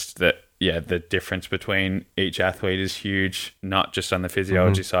noticed that, the difference between each athlete is huge, not just on the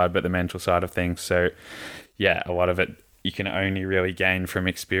physiology side, but the mental side of things. So a lot of it you can only really gain from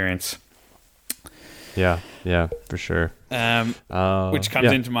experience. Yeah, for sure. Which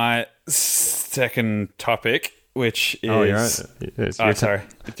comes into my second topic, which is... Oh, you're right. Sorry.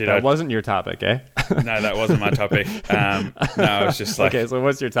 That wasn't your topic, eh? No, that wasn't my topic. No, I was just like... Okay, so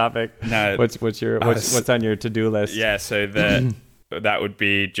what's your topic? No. What's on your to-do list? Yeah, so that would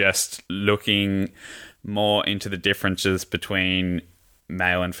be just looking more into the differences between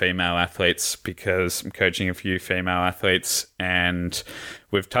male and female athletes, because I'm coaching a few female athletes, and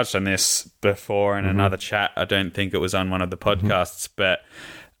we've touched on this before in another chat. I don't think it was on one of the podcasts, but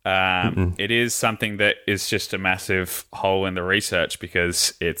it is something that is just a massive hole in the research,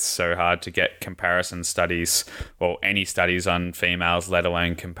 because it's so hard to get comparison studies, or any studies on females, let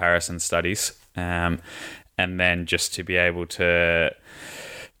alone comparison studies. And then just to be able to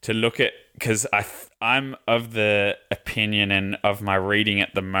look at, because I'm of the opinion and of my reading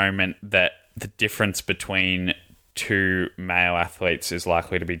at the moment that the difference between two male athletes is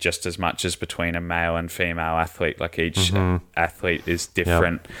likely to be just as much as between a male and female athlete. Like each athlete is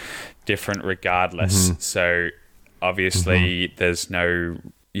different regardless. So obviously there's no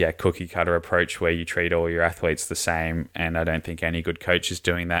cookie cutter approach where you treat all your athletes the same, and I don't think any good coach is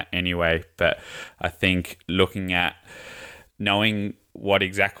doing that anyway. But I think looking at knowing what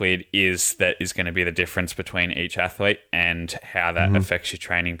exactly it is that is going to be the difference between each athlete and how that affects your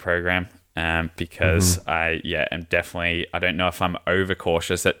training program. Because I don't know if I'm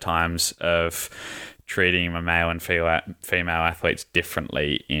overcautious at times of treating my male and female athletes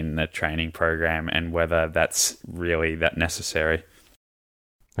differently in the training program, and whether that's really that necessary.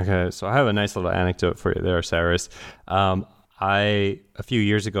 Okay, so I have a nice little anecdote for you there, Cyrus. A few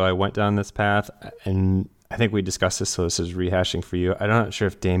years ago, I went down this path, and I think we discussed this, so this is rehashing for you. I'm not sure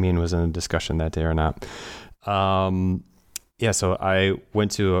if Damien was in a discussion that day or not. So I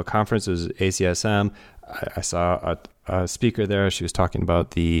went to a conference. It was ACSM. I saw a speaker there. She was talking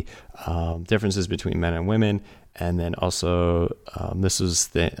about the differences between men and women, and then also this was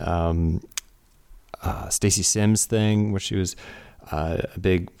the Stacy Sims thing, where she was a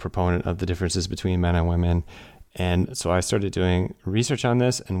big proponent of the differences between men and women. And so I started doing research on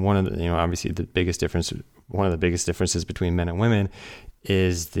this, and one of the, obviously one of the biggest differences between men and women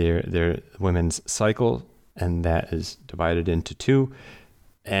is their women's cycle, and that is divided into two.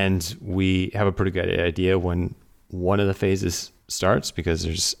 And we have a pretty good idea when one of the phases starts, because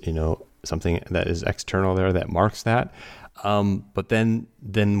there's, something that is external there that marks that. But then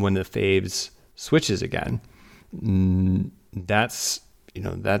when the phase switches again, that's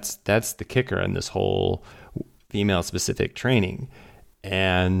the kicker in this whole female specific training.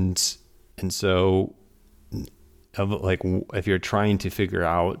 And so if you're trying to figure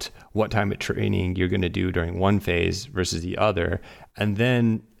out what type of training you're going to do during one phase versus the other, and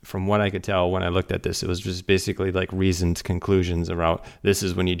then from what I could tell when I looked at this, it was just basically like reasoned conclusions about this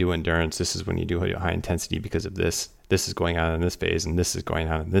is when you do endurance, this is when you do high intensity because of this is going on in this phase, and this is going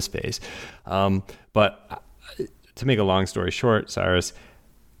on in this phase. But to make a long story short, Cyrus,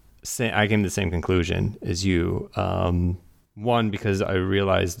 I came to the same conclusion as you. One, because I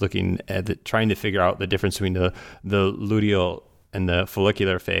realized looking at trying to figure out the difference between the luteal and the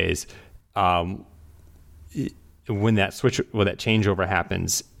follicular phase, when that changeover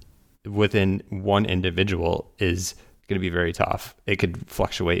happens within one individual is going to be very tough. It could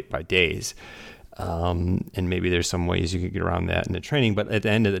fluctuate by days. And maybe there's some ways you could get around that in the training. But at the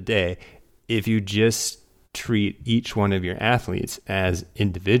end of the day, if you just treat each one of your athletes as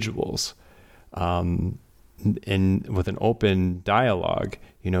individuals, and with an open dialogue,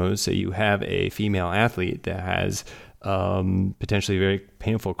 so you have a female athlete that has potentially very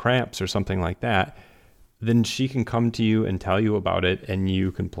painful cramps or something like that, then she can come to you and tell you about it, and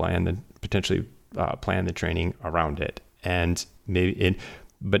you can potentially plan the training around it. And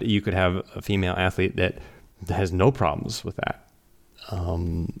but you could have a female athlete that has no problems with that.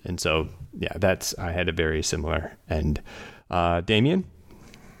 And so I had a very similar end. Damien?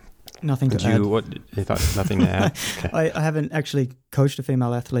 Nothing to add. What you thought? Nothing to add. Okay. I haven't actually coached a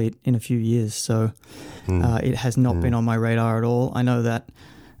female athlete in a few years, so it has not been on my radar at all. I know that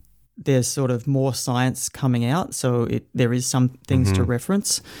there's sort of more science coming out, so there is some things to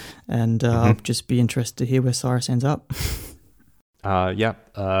reference, and I'll just be interested to hear where Cyrus ends up.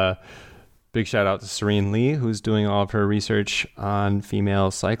 Big shout out to Serene Lee, who's doing all of her research on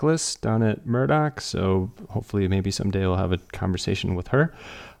female cyclists down at Murdoch. So hopefully maybe someday we'll have a conversation with her.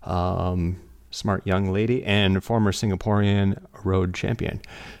 Smart young lady and former Singaporean road champion.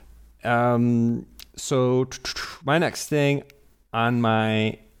 So my next thing on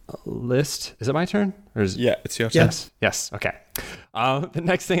my list, is it my turn? Or it's your turn. Yes. Okay. The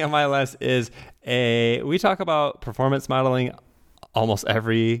next thing on my list is we talk about performance modeling almost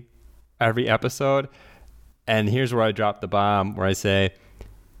every episode, and here's where I drop the bomb, where I say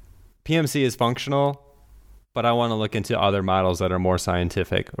PMC is functional, but I want to look into other models that are more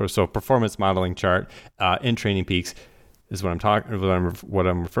scientific. Or so performance modeling chart in Training Peaks is what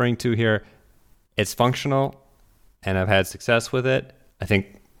I'm referring to here. It's functional, and I've had success with it. I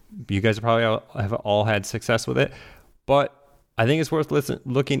think you guys have all had success with it, but I think it's worth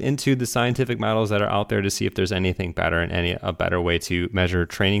looking into the scientific models that are out there to see if there's anything better and a better way to measure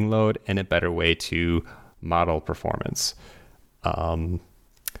training load and a better way to model performance. And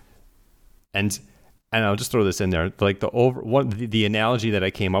I'll just throw this in there, like the analogy that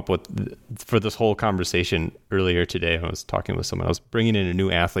I came up with for this whole conversation earlier today. I was talking with someone. I was bringing in a new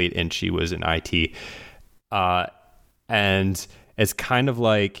athlete, and she was in IT, and it's kind of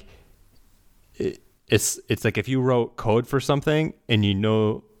like. It's like if you wrote code for something and you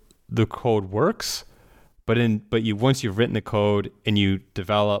know the code works, but once you've written the code and you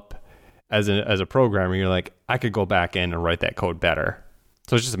develop as a programmer, you're like, I could go back in and write that code better.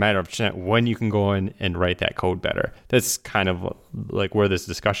 So it's just a matter of when you can go in and write that code better. That's kind of like where this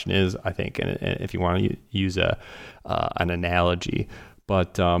discussion is, I think, and if you want to use an analogy.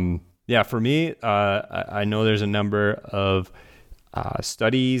 But for me, I know there's a number of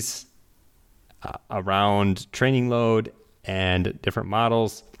studies around training load and different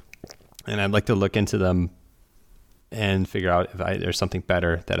models, and I'd like to look into them and figure out if there's something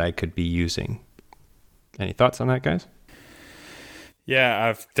better that I could be using. Any thoughts on that, guys? Yeah,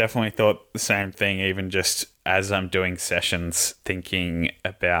 I've definitely thought the same thing, even just as I'm doing sessions, thinking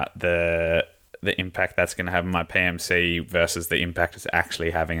about the impact that's going to have on my PMC versus the impact it's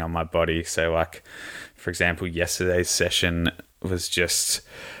actually having on my body. So like, for example, yesterday's session was just,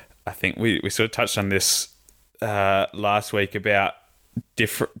 I think we sort of touched on this last week about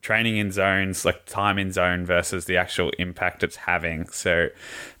different training in zones, like time in zone versus the actual impact it's having. So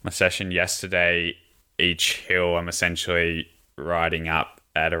my session yesterday, each hill I'm essentially riding up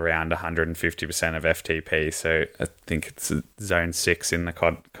at around 150% of FTP. So I think it's zone 6 in the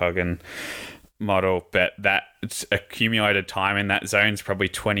Coggan model, but that accumulated time in that zone is probably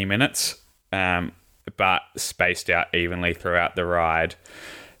 20 minutes, but spaced out evenly throughout the ride.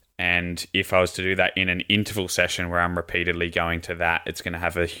 And if I was to do that in an interval session where I'm repeatedly going to that, it's going to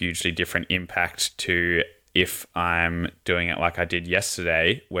have a hugely different impact to if I'm doing it like I did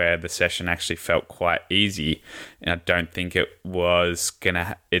yesterday, where the session actually felt quite easy. And I don't think it was going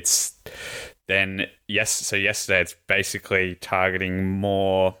to... So yesterday it's basically targeting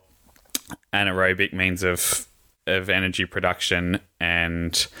more anaerobic means of energy production.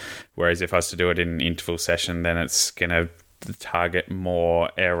 And whereas if I was to do it in an interval session, then it's going to target more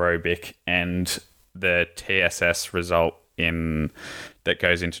aerobic, and the TSS result that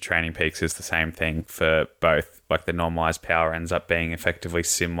goes into Training Peaks is the same thing for both. Like the normalized power ends up being effectively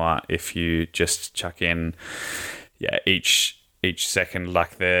similar if you just chuck in each second,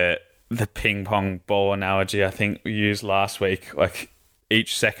 like the ping pong ball analogy I think we used last week, like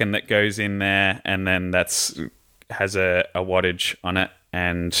each second that goes in there, and then has a wattage on it,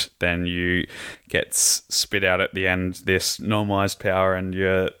 and then you get spit out at the end this normalized power and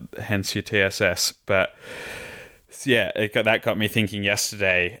hence your TSS. But yeah, that got me thinking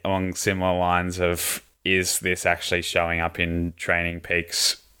yesterday along similar lines of, is this actually showing up in Training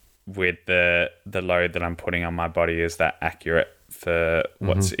Peaks with the load that I'm putting on my body? Is that accurate for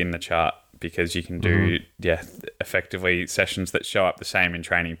what's in the chart? Because you can do effectively sessions that show up the same in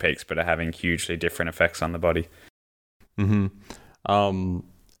Training Peaks but are having hugely different effects on the body.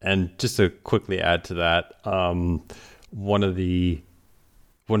 And just to quickly add to that, one of the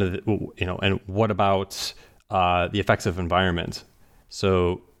and what about the effects of environment?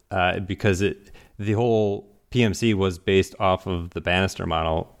 So because the whole PMC was based off of the Bannister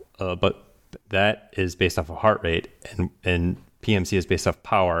model, but that is based off of heart rate, and PMC is based off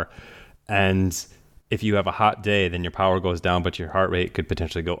power. And if you have a hot day, then your power goes down, but your heart rate could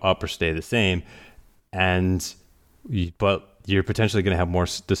potentially go up or stay the same. But you're potentially going to have more,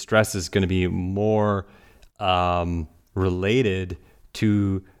 the stress is going to be more related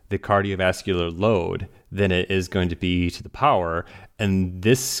to the cardiovascular load than it is going to be to the power. And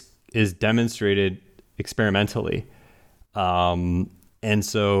this is demonstrated experimentally. And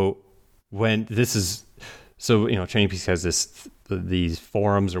so when this is, so, Training Peaks has these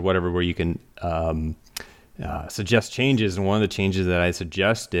forums or whatever, where you can suggest changes. And one of the changes that I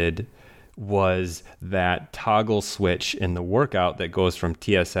suggested was that toggle switch in the workout that goes from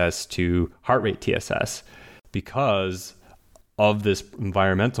TSS to heart rate TSS, because of this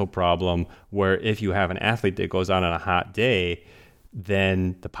environmental problem where if you have an athlete that goes out on a hot day,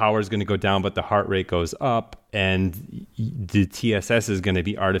 then the power is going to go down, but the heart rate goes up, and the TSS is going to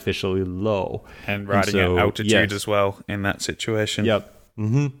be artificially low. And riding at altitude as well in that situation. Yep.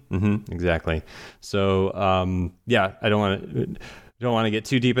 Exactly. So, I don't want to get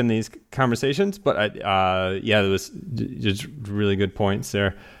too deep in these conversations, but there was just really good points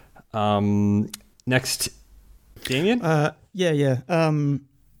there. Next, Damien?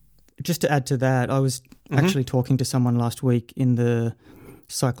 Just to add to that, I was actually talking to someone last week in the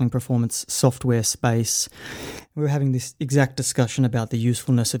cycling performance software space. We were having this exact discussion about the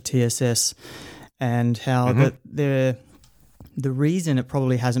usefulness of TSS and how the reason it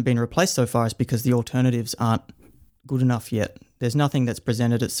probably hasn't been replaced so far is because the alternatives aren't good enough yet. There's nothing that's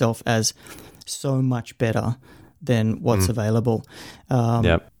presented itself as so much better than what's available.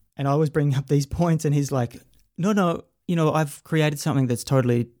 And I was bringing up these points, and he's like, no, I've created something that's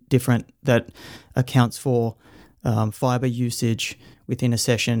totally different that accounts for fiber usage within a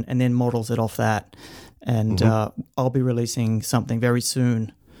session and then models it off that. And I'll be releasing something very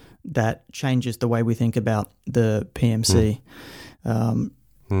soon that changes the way we think about the PMC.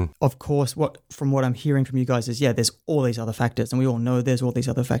 Of course, from what I'm hearing from you guys is, there's all these other factors, and we all know there's all these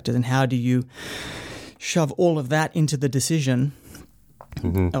other factors. And how do you shove all of that into the decision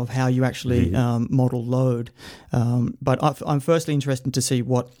of how you actually model load? But I'm firstly interested to see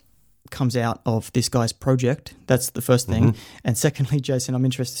what comes out of this guy's project. That's the first thing. And secondly, Jason, I'm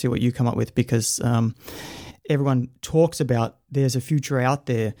interested to see what you come up with, because everyone talks about there's a future out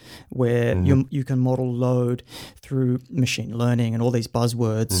there where you can model load through machine learning and all these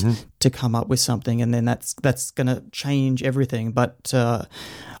buzzwords to come up with something, and then that's going to change everything. But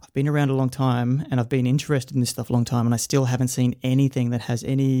I've been around a long time, and I've been interested in this stuff a long time, and I still haven't seen anything that has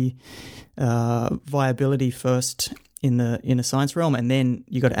any viability first in a science realm, and then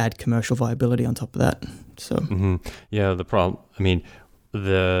you got to add commercial viability on top of that. So the problem,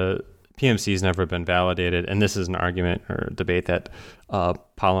 the PMC has never been validated, and this is an argument or debate that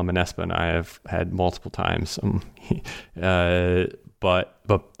Paula Manespa and I have had multiple times. But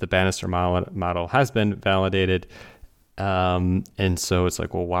the Bannister model has been validated, and so it's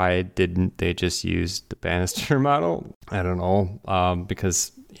like, well, why didn't they just use the Bannister model? I don't know,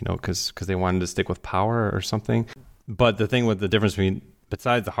 because they wanted to stick with power or something. But the thing with the difference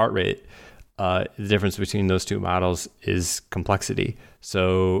besides the heart rate, the difference between those two models is complexity.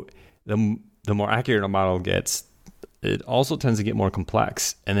 So the more accurate a model gets, it also tends to get more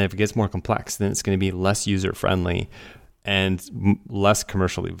complex. And if it gets more complex, then it's going to be less user-friendly and less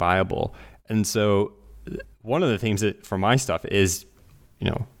commercially viable. And so one of the things that for my stuff is,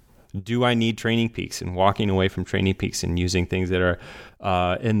 do I need Training Peaks, and walking away from Training Peaks and using things that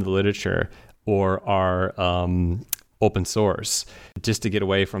are in the literature or are open source, just to get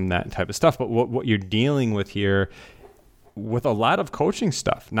away from that type of stuff. But what you're dealing with here with a lot of coaching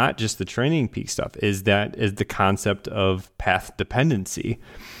stuff, not just the Training Peak stuff, is the concept of path dependency.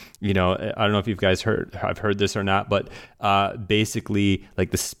 I don't know if you guys have heard this or not, but basically,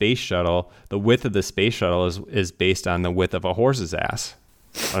 like the space shuttle, the width of the space shuttle is based on the width of a horse's ass.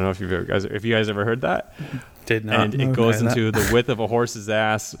 I don't know if you guys ever heard that. Did not. And it goes into the width of a horse's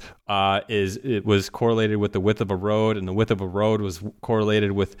ass it was correlated with the width of a road, and the width of a road was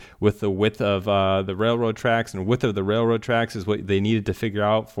correlated with the width of the railroad tracks, and the width of the railroad tracks is what they needed to figure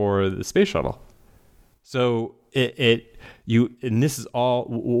out for the space shuttle. So and this is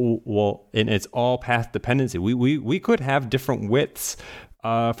all and it's all path dependency. We could have different widths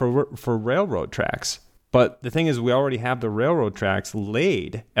for railroad tracks, but the thing is, we already have the railroad tracks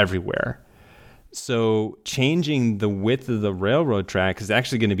laid everywhere. So changing the width of the railroad track is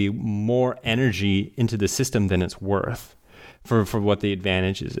actually going to be more energy into the system than it's worth for what the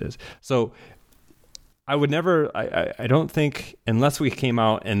advantages is. So I would never, I don't think, unless we came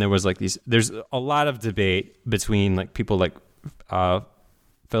out and there was like there's a lot of debate between like people like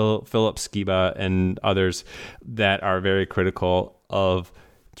Philip Skiba and others that are very critical of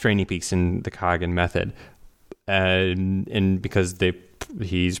Training Peaks and the Coggin method, and because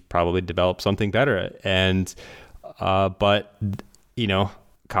he's probably developed something better. And but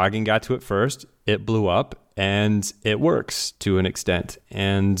Coggin got to it first. It blew up, and it works to an extent.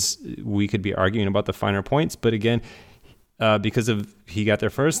 And we could be arguing about the finer points, but again, because of he got there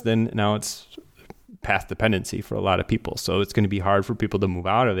first, then now it's path dependency for a lot of people. So it's going to be hard for people to move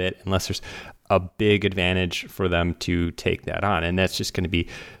out of it unless there's a big advantage for them to take that on. And that's just going to be,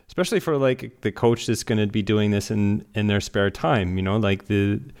 especially for like the coach that's going to be doing this in their spare time, like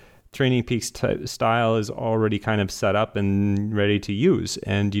the Training Peaks style is already kind of set up and ready to use,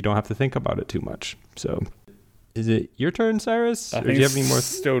 and you don't have to think about it too much. So is it your turn, Cyrus? Or do you have any more?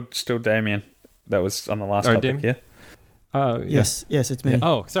 Still Damien. That was on the last topic, Damien? Yeah? Yes, it's me.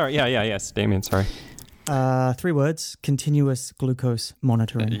 Oh, sorry. Yes, Damien, sorry. 3 words: continuous glucose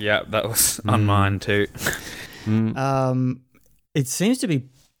monitoring. Yeah, that was on mine too. It seems to be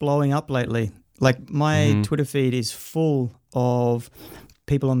blowing up lately. Like my Twitter feed is full of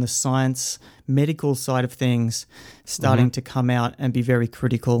people on the science, medical side of things starting to come out and be very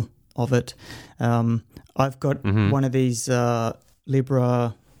critical of it. I've got one of these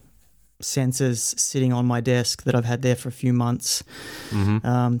Libra sensors sitting on my desk that I've had there for a few months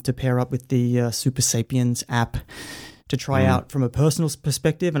to pair up with the Super Sapiens app to try out from a personal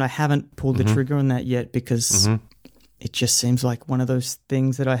perspective. And I haven't pulled the trigger on that yet because it just seems like one of those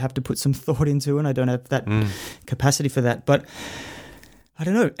things that I have to put some thought into, and I don't have that capacity for that. But I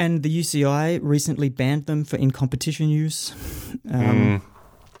don't know. And the UCI recently banned them for in-competition use.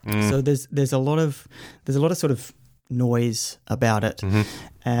 So there's a lot of sort of noise about it,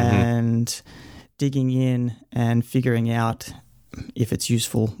 and digging in and figuring out if it's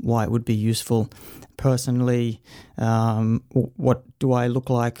useful, why it would be useful. Personally, what do I look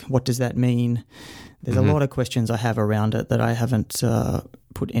like? What does that mean? There's a lot of questions I have around it that I haven't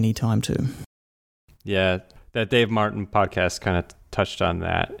put any time to. Yeah, that Dave Martin podcast kind of touched on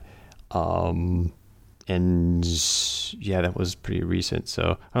that. And yeah, that was pretty recent.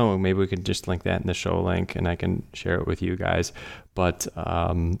 So I don't know, maybe we could just link that in the show link and I can share it with you guys. But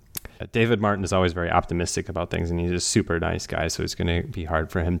David Martin is always very optimistic about things, and he's a super nice guy. So it's going to be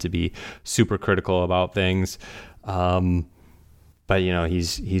hard for him to be super critical about things. But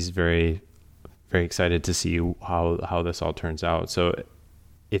he's very, very excited to see how this all turns out. So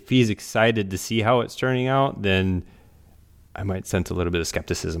if he's excited to see how it's turning out, then I might sense a little bit of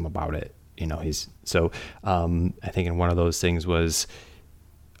skepticism about it. I think in one of those things was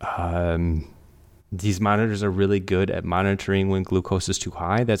these monitors are really good at monitoring when glucose is too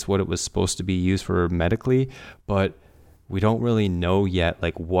high. That's what it was supposed to be used for medically, but we don't really know yet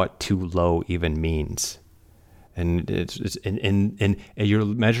like what too low even means. And and you're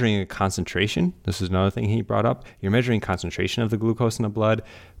measuring a concentration. This is another thing he brought up. You're measuring concentration of the glucose in the blood,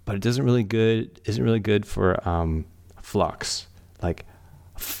 but it isn't really good for flux. Like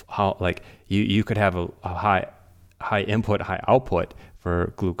how you could have a high input, high output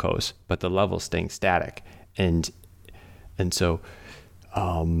for glucose, but the level's staying static. And so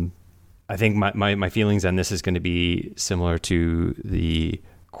I think my feelings on this is going to be similar to the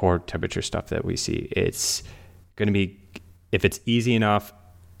core temperature stuff that we see. It's going to be, if it's easy enough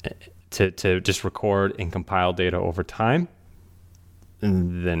to just record and compile data over time,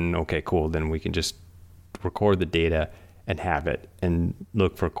 then okay, cool. Then we can just record the data and have it and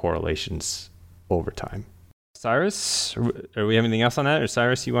look for correlations over time. Cyrus, are we have anything else on that? Or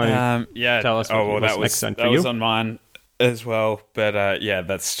Cyrus, you want to tell us what's next on for you? That was on mine as well. But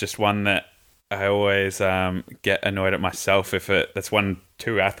that's just one that I always get annoyed at myself that's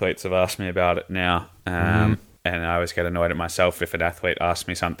 2 athletes have asked me about it now. And I always get annoyed at myself if an athlete asks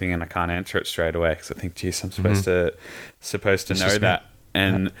me something and I can't answer it straight away, because I think, geez, I'm supposed to know that.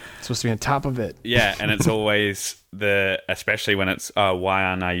 And it's supposed to be on top of it. Yeah, and it's always especially when it's, why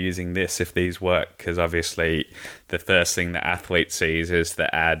aren't I using this if these work? Because obviously the first thing the athlete sees is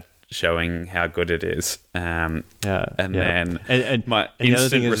the ad showing how good it is. Then my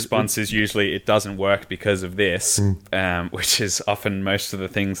instant response is usually it doesn't work because of this, which is often most of the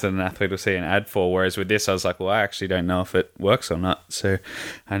things that an athlete will see an ad for. Whereas with this, I was like, well, I actually don't know if it works or not, so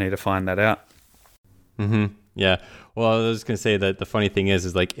I need to find that out. Yeah. Well, I was going to say that the funny thing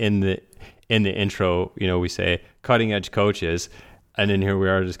is like in the intro, we say cutting edge coaches, and then here we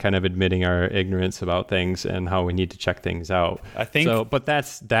are just kind of admitting our ignorance about things and how we need to check things out. I think so, but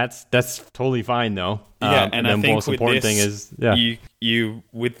that's totally fine though. Yeah, and I the think most important thing is you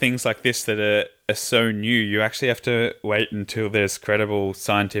with things like this that are so new, you actually have to wait until there's credible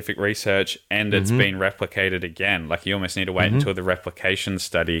scientific research and it's been replicated again. Like you almost need to wait until the replication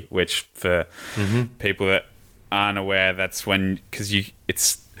study, which for people that aren't aware, that's when, because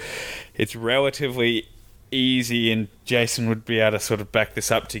it's relatively easy, and Jason would be able to sort of back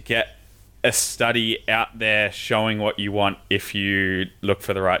this up, to get a study out there showing what you want if you look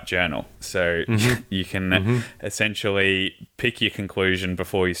for the right journal. So you can essentially pick your conclusion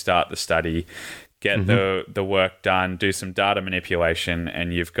before you start the study, get the work done, do some data manipulation,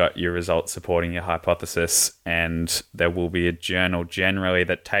 and you've got your results supporting your hypothesis. And there will be a journal generally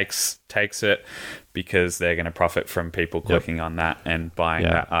that takes it, because they're going to profit from people clicking on that and buying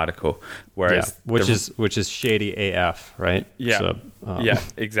that article. Whereas which is shady AF, right? Yeah. So, yeah,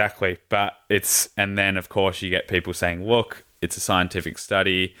 exactly. But and then of course you get people saying, look, it's a scientific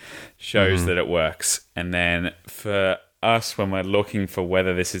study, shows that it works. And then for us, when we're looking for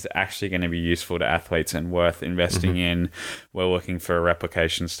whether this is actually going to be useful to athletes and worth investing in, we're looking for a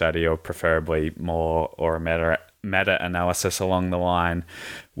replication study, or preferably more, or a meta-analysis along the line,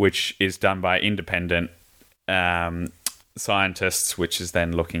 which is done by independent scientists, which is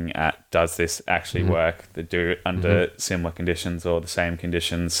then looking at, does this actually work? They do it under similar conditions or the same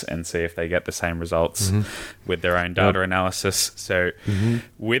conditions, and see if they get the same results with their own data analysis. So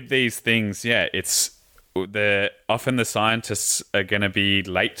with these things, it's often the scientists are going to be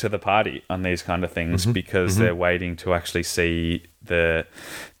late to the party on these kind of things, because they're waiting to actually see the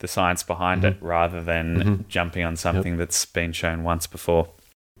science behind it, rather than jumping on something that's been shown once before.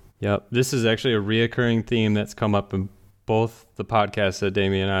 Yep. This is actually a reoccurring theme that's come up in both the podcasts that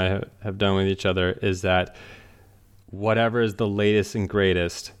Damien and I have done with each other, is that whatever is the latest and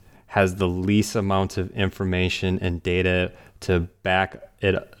greatest has the least amount of information and data to back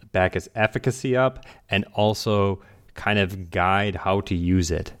its efficacy up, and also kind of guide how to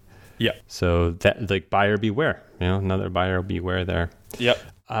use it. Yeah. So that, like, buyer beware, another buyer beware there. Yep.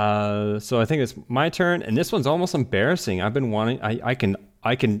 So I think it's my turn, and this one's almost embarrassing. I've been wanting,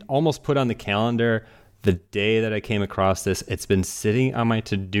 I can almost put on the calendar the day that I came across this. It's been sitting on my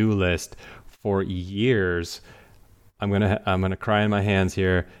to-do list for years. I'm gonna cry in my hands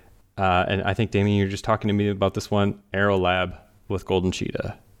here. And I think, Damien, you're just talking to me about this one, Aerolab with Golden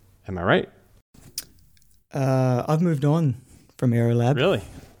Cheetah. Am I right? I've moved on from Aerolab. Really?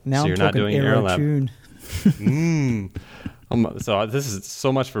 Now so I'm you're talking not doing Aerolab. AeroTune. So this is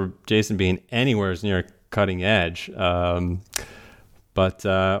so much for Jason being anywhere near cutting edge. But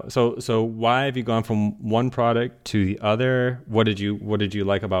so why have you gone from one product to the other? What did you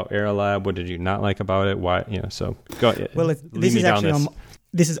like about Aerolab? What did you not like about it? Why? So go. Well,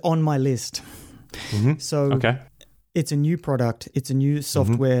 this is on my list. So it's a new product. It's a new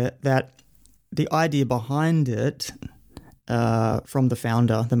software that the idea behind it, from the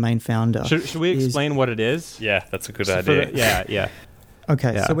founder, the main founder. Should we explain what it is? Yeah, that's a good idea. Yeah.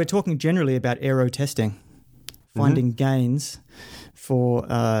 Okay, so we're talking generally about aero testing, finding gains for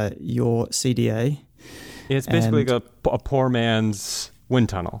your CDA. Yeah, it's basically a poor man's wind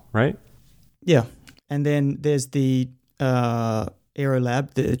tunnel, right? Yeah, and then there's the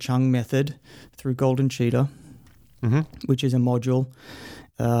Aerolab, the Chung method through Golden Cheetah, which is a module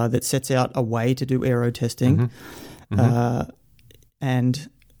that sets out a way to do aero testing. And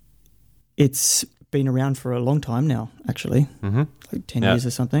it's been around for a long time now, actually, like 10 years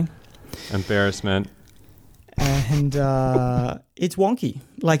or something. Embarrassment. And it's wonky.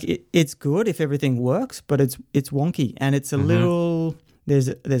 Like it's good if everything works, but it's wonky, and it's a little.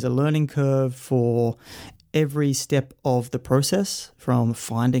 There's a learning curve for every step of the process, from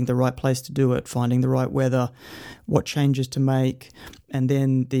finding the right place to do it, finding the right weather, what changes to make, and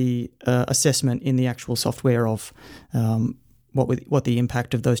then the assessment in the actual software of what the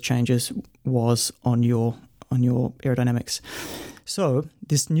impact of those changes was on your aerodynamics. So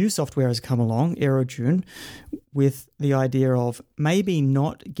this new software has come along, AeroTune, with the idea of maybe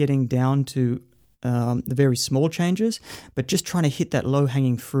not getting down to the very small changes, but just trying to hit that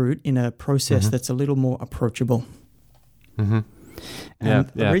low-hanging fruit in a process that's a little more approachable. And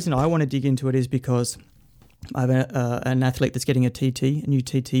the reason I want to dig into it is because I have an athlete that's getting a new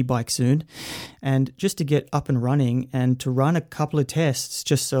TT bike soon, and just to get up and running and to run a couple of tests,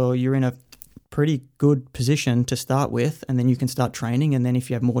 just so you're in a pretty good position to start with, and then you can start training, and then if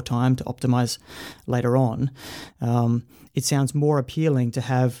you have more time to optimize later on, it sounds more appealing to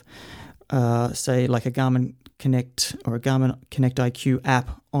have say like a Garmin Connect or a Garmin Connect IQ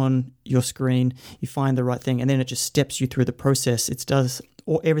app on your screen. You find the right thing, and then it just steps you through the process. It does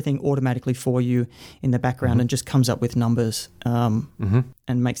everything automatically for you in the background and just comes up with numbers and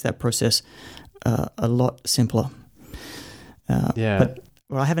makes that process a lot simpler. But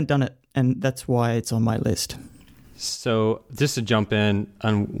I haven't done it, and that's why it's on my list. So just to jump in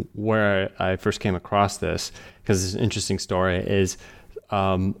on where I first came across this, because it's an interesting story, is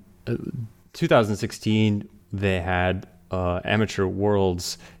 2016 they had amateur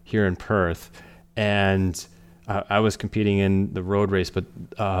worlds here in Perth, and I was competing in the road race, but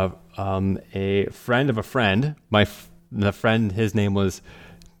a friend of a friend, the friend, his name was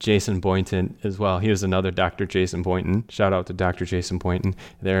Jason Boynton as well. He was another Dr. Jason Boynton. Shout out to Dr. Jason Boynton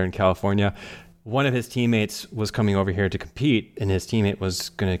there in California. One of his teammates was coming over here to compete, and his teammate was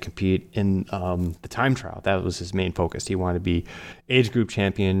going to compete in the time trial. That was his main focus. He wanted to be age group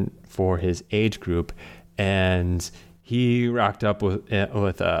champion for his age group, and he rocked up with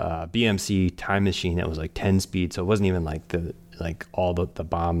a BMC time machine that was like 10 speed, so it wasn't even like all the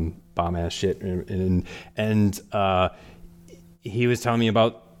bomb ass shit. And he was telling me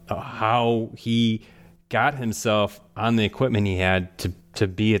about how he got himself on the equipment he had to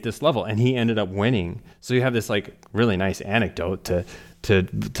be at this level, and he ended up winning. So you have this like really nice anecdote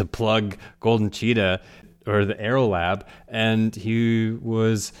to plug Golden Cheetah or the Aero Lab, and he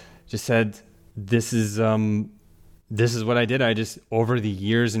was just said, this is what I did. I just, over the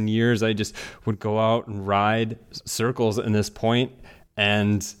years and years, I just would go out and ride circles in this point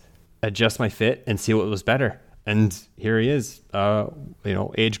and adjust my fit and see what was better. And here he is,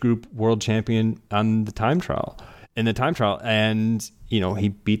 age group world champion in the time trial. And, he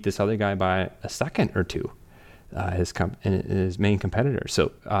beat this other guy by a second or two, his main competitor.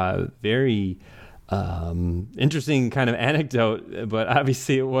 So very interesting kind of anecdote, but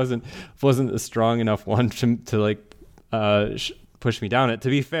obviously it wasn't a strong enough one to push me down it. To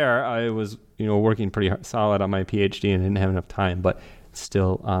be fair, I was, working pretty solid on my PhD and didn't have enough time, but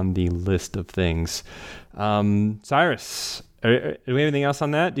still on the list of things. Cyrus, do we have anything else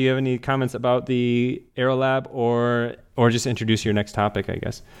on that? Do you have any comments about the Aero Lab, or just introduce your next topic, I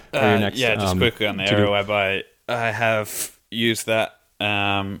guess? Just quickly on the Aero Lab, I have used that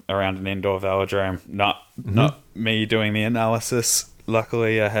around an indoor velodrome. Not me doing the analysis.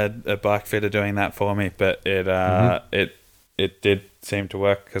 Luckily, I had a bike fitter doing that for me, but it did seem to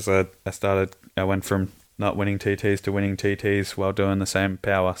work, because I went from not winning TTs to winning TTs while doing the same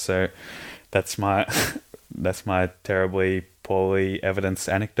power. So that's my terribly poorly evidenced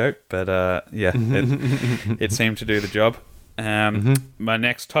anecdote, but it seemed to do the job. My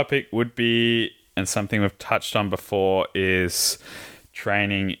next topic would be, and something we've touched on before, is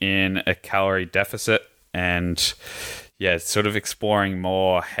training in a calorie deficit, and sort of exploring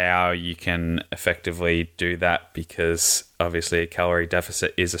more how you can effectively do that, because obviously a calorie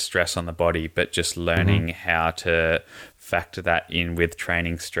deficit is a stress on the body, but just learning how to factor that in with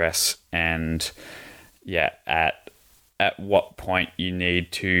training stress, and at what point you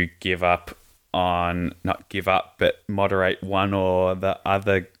need to not give up, but moderate one or the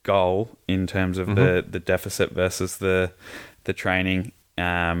other goal in terms of the deficit versus the training.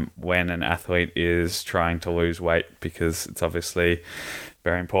 When an athlete is trying to lose weight, because it's obviously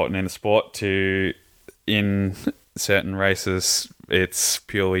very important in a sport in certain races, it's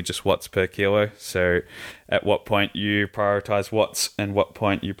purely just watts per kilo. So at what point you prioritize watts and what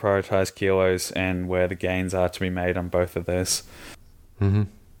point you prioritize kilos, and where the gains are to be made on both of those. I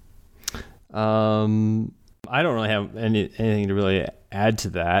don't really have anything to really add to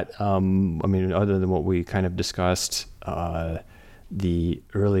that. Other than what we kind of discussed the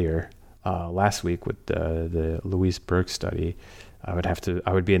earlier last week with the Louise Burke study. I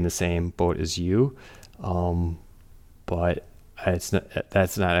would be in the same boat as you, but that's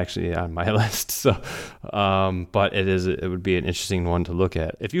not actually on my list. So, but it would be an interesting one to look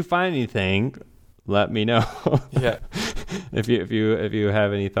at. If you find anything, let me know. Yeah. if you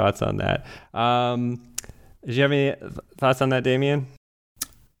have any thoughts on that. Did you have any thoughts on that, Damien?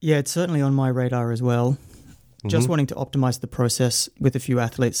 Yeah, it's certainly on my radar as well. Just wanting to optimize the process with a few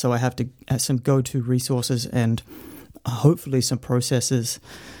athletes, so I have to have some go-to resources and hopefully some processes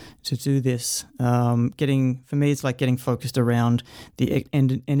to do this. For me, it's like getting focused around the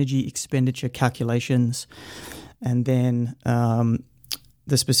energy expenditure calculations, and then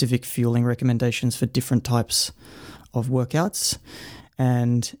the specific fueling recommendations for different types of workouts.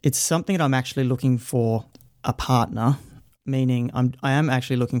 And it's something that I'm actually looking for a partner, meaning I am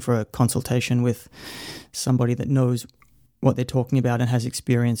actually looking for a consultation with somebody that knows what they're talking about and has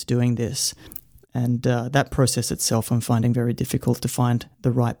experience doing this. And that process itself, I'm finding very difficult to find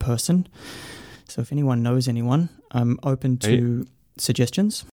the right person. So if anyone knows anyone, I'm open to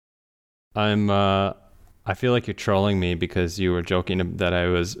suggestions. I feel like you're trolling me, because you were joking that I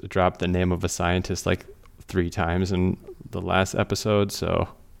was dropped the name of a scientist like 3 times in the last episode. So,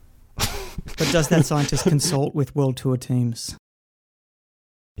 but does that scientist consult with World Tour teams?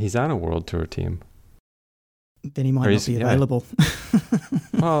 He's on a World Tour team. Then he might not be available.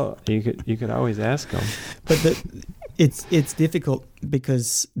 Well, you could always ask him. But It's difficult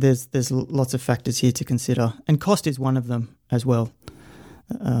because there's lots of factors here to consider, and cost is one of them as well.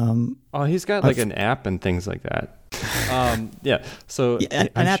 He's got like an app and things like that. Yeah. So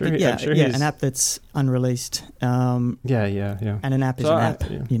an app, an app that's unreleased. And an app is an app.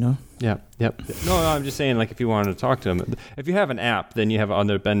 You know. Yeah. Yep. No, I'm just saying, like, if you wanted to talk to him, if you have an app, then you have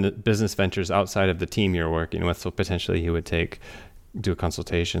other business ventures outside of the team you're working with. So potentially he would do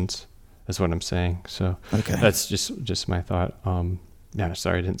consultations. That's what I'm saying. So that's just my thought.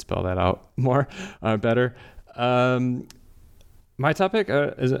 Sorry, I didn't spell that out more better. My topic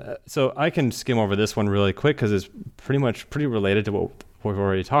is, so I can skim over this one really quick because it's pretty related to what we've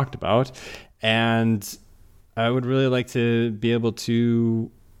already talked about. And I would really like to be able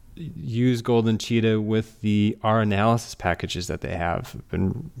to use Golden Cheetah with the R analysis packages that they have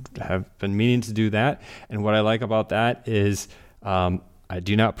been meaning to do that. And what I like about that is I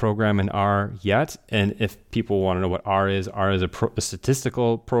do not program in R yet. And if people want to know what R is a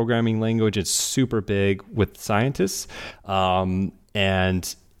statistical programming language. It's super big with scientists.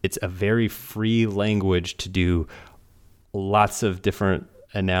 And it's a very free language to do lots of different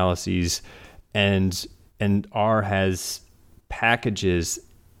analyses. And R has packages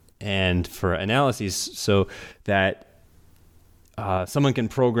and for analyses so that someone can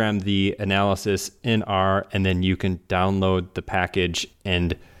program the analysis in R, and then you can download the package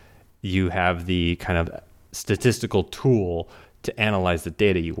and you have the kind of statistical tool to analyze the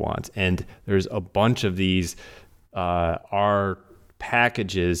data you want. And there's a bunch of these R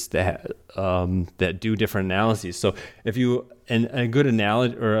packages that do different analyses. So if you, and a good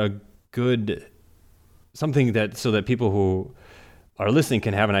analogy or a good something that, so that people who are listening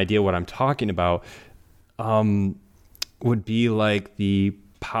can have an idea what I'm talking about, would be like the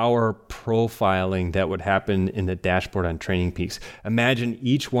power profiling that would happen in the dashboard on Training Peaks. Imagine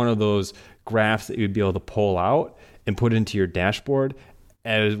each one of those graphs that you'd be able to pull out and put into your dashboard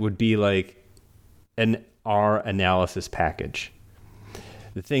as would be like an R analysis package.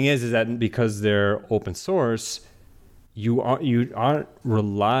 The thing is that because they're open source, you aren't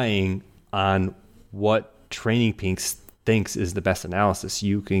relying on what Training Peaks thinks is the best analysis.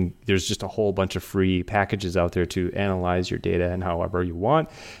 There's just a whole bunch of free packages out there to analyze your data and however you want.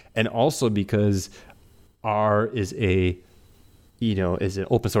 And also because R is an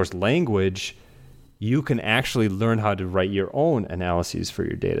open source language, you can actually learn how to write your own analyses for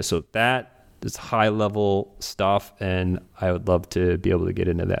your data. So that is high level stuff, and I would love to be able to get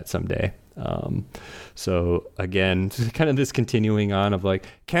into that someday. So again, kind of this continuing on of like,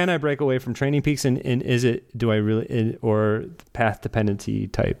 can I break away from Training Peaks, and do I really, or path dependency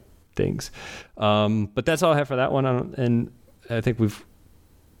type things? But that's all I have for that one. And I think we've,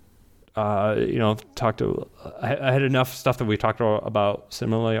 talked to, I had enough stuff that we talked about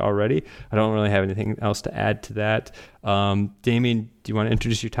similarly already. I don't really have anything else to add to that. Damien, do you want to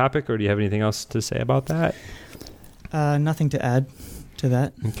introduce your topic, or do you have anything else to say about that? Nothing to add to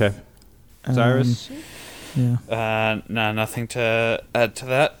that. Okay. Cyrus? No, nothing to add to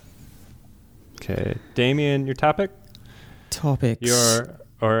that. Okay. Damien, your topics? Your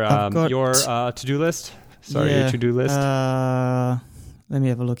to-do list? Your to-do list? Let me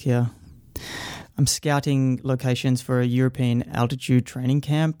have a look here. I'm scouting locations for a European altitude training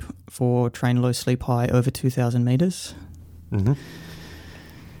camp for train low, sleep high over 2,000 meters. Mm-hmm.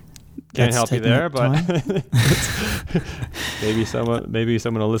 Can't help you there, but maybe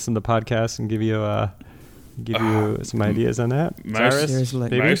someone will listen to the podcast and give you some ideas on that.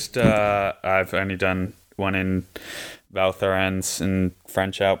 Most I've only done one in Val Thorens and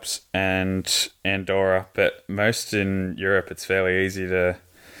French Alps and Andorra, but most in Europe it's fairly easy to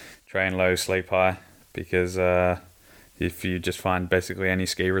train low, sleep high, because if you just find basically any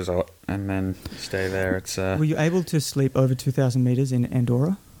ski resort and then stay there, it's. Were you able to sleep over 2,000 meters in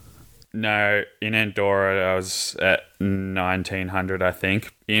Andorra? No, in Andorra I was at 1,900, I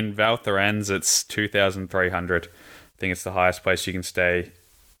think. In Val Thorens it's 2,300. I think it's the highest place you can stay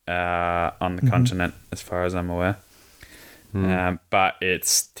on the continent, as far as I'm aware. But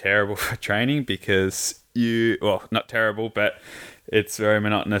it's terrible for training because not terrible, but it's very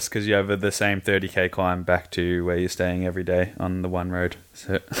monotonous because you have the same 30k climb back to where you're staying every day on the one road.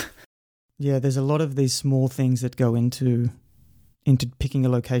 So yeah, there's a lot of these small things that go into picking a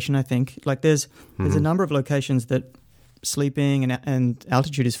location, I think. Like there's a number of locations that sleeping and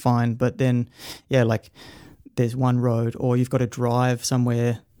altitude is fine, but then, like there's one road, or you've got to drive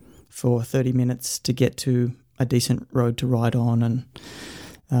somewhere for 30 minutes to get to a decent road to ride on. And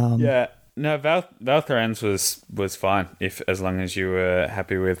Val Thorens was fine as long as you were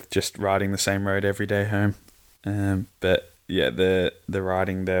happy with just riding the same road every day home. But yeah, the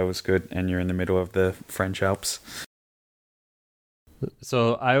riding there was good, and you're in the middle of the French Alps.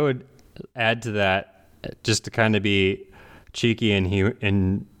 So I would add to that, just to kind of be cheeky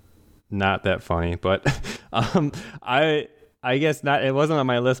and not that funny, but I guess not. It wasn't on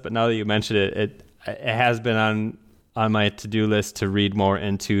my list, but now that you mentioned it, it has been on my to-do list to read more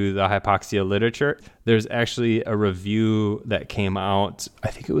into the hypoxia literature. There's actually a review that came out. I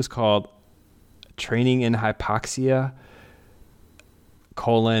think it was called "Training in Hypoxia: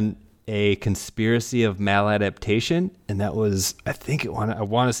 A Conspiracy of Maladaptation," and that was, I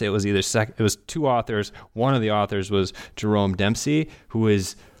want to say it was it was two authors. One of the authors was Jerome Dempsey, who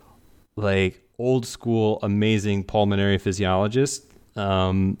is like old school, amazing pulmonary physiologist.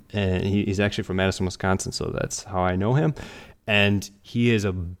 And he's actually from Madison, Wisconsin, so that's how I know him. And he is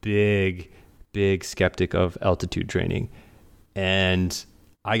a big skeptic of altitude training. And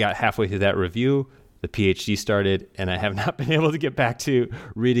I got halfway through that review, the PhD started, and I have not been able to get back to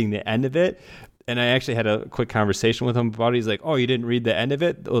reading the end of it. And I actually had a quick conversation with him about it. He's like, "Oh, you didn't read the end of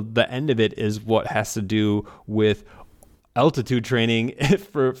it?" Well, the end of it is what has to do with altitude training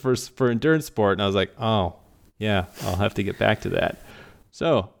for endurance sport. And I was like, "Oh, yeah, I'll have to get back to that."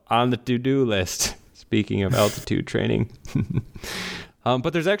 So on the to-do list, speaking of altitude training.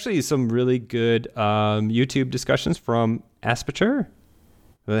 But there's actually some really good YouTube discussions from Aspeture.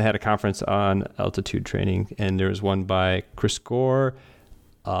 They had a conference on altitude training, and there was one by Chris Gore.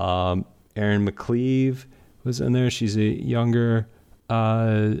 Erin McCleve was in there. She's a younger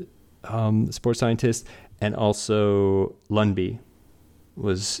sports scientist. And also Lundby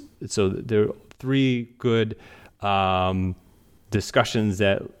was. So there are three good discussions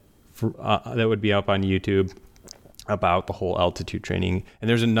that would be up on YouTube about the whole altitude training. And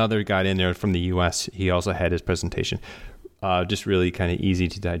there's another guy in there from the US. He also had his presentation. Just really kind of easy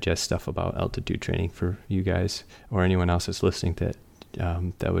to digest stuff about altitude training for you guys or anyone else that's listening that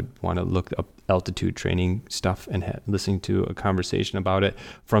would want to look up altitude training stuff and listening to a conversation about it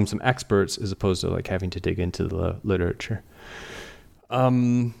from some experts as opposed to like having to dig into the literature.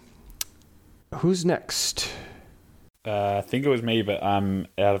 Who's next? I think it was me, but I'm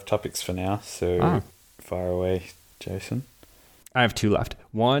out of topics for now, so fire away, Jason. I have two left.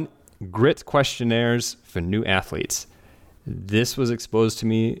 One, grit questionnaires for new athletes. This was exposed to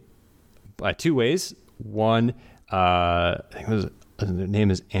me by two ways. One, I think her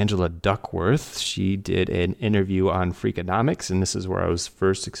name is Angela Duckworth. She did an interview on Freakonomics, and this is where I was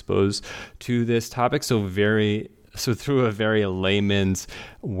first exposed to this topic. So through a very layman's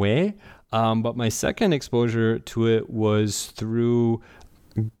way. But my second exposure to it was through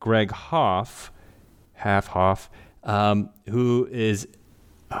Greg Hoff, who is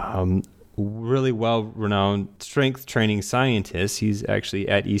really well-renowned strength training scientist. He's actually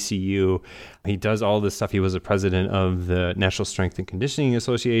at ECU. He does all this stuff. He was a president of the National Strength and Conditioning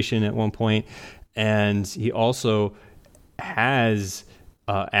Association at one point, and he also has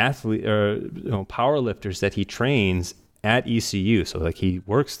powerlifters that he trains at ECU. So like he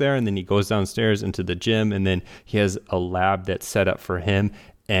works there, and then he goes downstairs into the gym, and then he has a lab that's set up for him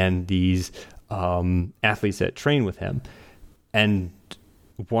and these athletes that train with him. And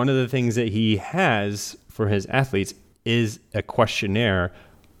one of the things that he has for his athletes is a questionnaire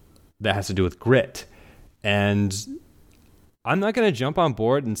that has to do with grit. And I'm not going to jump on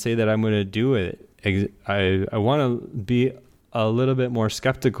board and say that I'm going to do it. I want to be a little bit more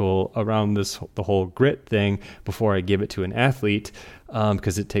skeptical around the whole grit thing before I give it to an athlete,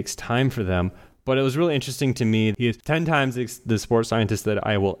 because it takes time for them. But it was really interesting to me. He is 10 times the sports scientist that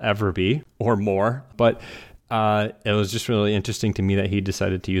I will ever be, or more. But it was just really interesting to me that he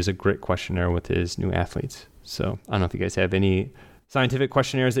decided to use a grit questionnaire with his new athletes. So I don't know if you guys have any scientific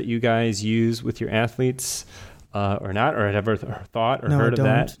questionnaires that you guys use with your athletes or not, or had ever thought or heard of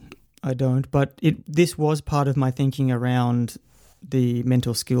that. I don't, but this was part of my thinking around the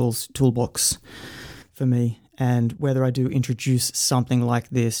mental skills toolbox for me, and whether I do introduce something like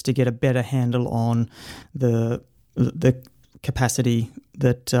this to get a better handle on the capacity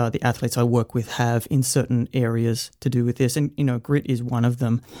that the athletes I work with have in certain areas to do with this. And, grit is one of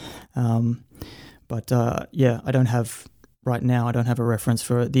them. But I don't have, right now, I don't have a reference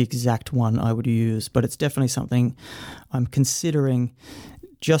for the exact one I would use, but it's definitely something I'm considering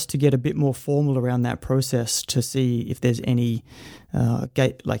just to get a bit more formal around that process to see if there's any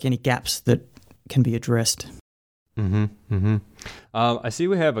any gaps that can be addressed. I see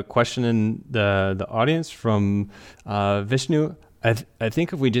we have a question in the audience from Vishnu. I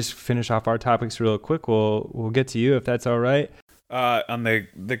think if we just finish off our topics real quick, we'll get to you if that's all right. On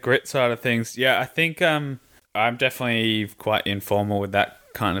the grit side of things, yeah, I think I'm definitely quite informal with that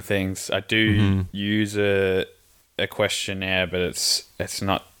kind of things. I do use a questionnaire, but it's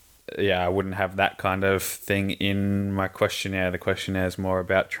not I wouldn't have that kind of thing in my questionnaire. The questionnaire is more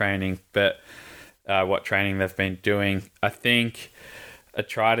about training, but what training they've been doing. I think I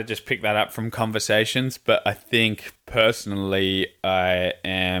try to just pick that up from conversations, but I think personally I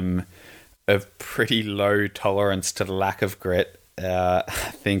am of pretty low tolerance to the lack of grit. I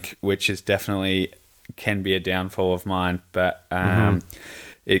think, which is definitely can be a downfall of mine, but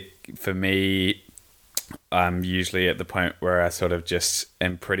for me, I'm usually at the point where I sort of just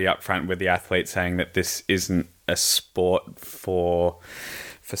am pretty upfront with the athlete, saying that this isn't a sport for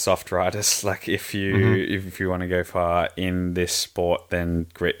soft riders. Like if you want to go far in this sport, then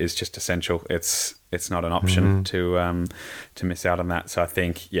grit is just essential. It's not an option to miss out on that. So I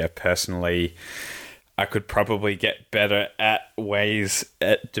think, personally, I could probably get better at ways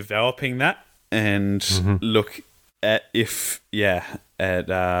at developing that and look at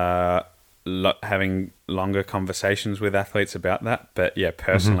having longer conversations with athletes about that. But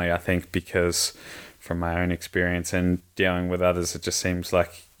personally, I think because from my own experience and dealing with others, it just seems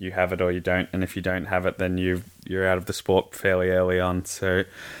like you have it or you don't, and if you don't have it, then you're out of the sport fairly early on. So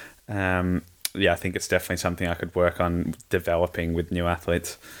I think it's definitely something I could work on developing with new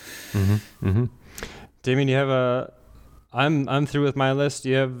athletes. Damien, you have I'm through with my list. Do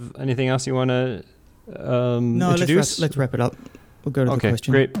you have anything else you want to introduce? Let's wrap it up. We'll go to the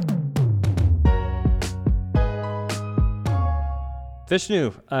question. Great.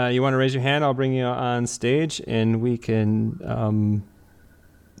 Vishnu, you want to raise your hand? I'll bring you on stage, and we can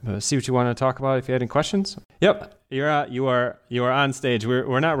see what you want to talk about. If you had any questions, yep, you are on stage.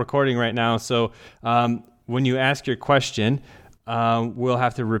 We're not recording right now, so when you ask your question, we'll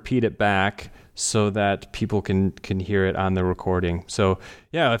have to repeat it back so that people can hear it on the recording. So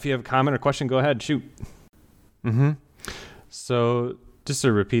if you have a comment or question, go ahead, shoot. So just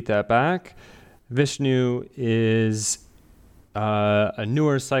to repeat that back, Vishnu is a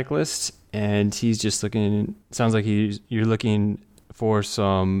newer cyclist, and he's just looking. Sounds like you're looking for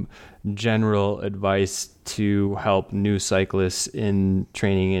some general advice to help new cyclists in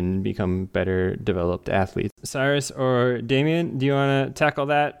training and become better developed athletes. Cyrus or Damien, do you want to tackle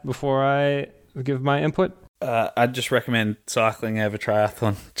that before I give my input? I'd just recommend cycling over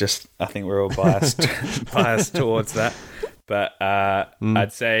triathlon. I think we're all biased towards that, but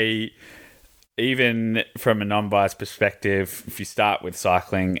I'd say, even from a non-biased perspective, if you start with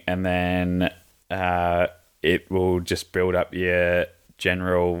cycling and then it will just build up your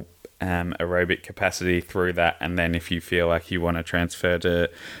general aerobic capacity through that. And then if you feel like you want to transfer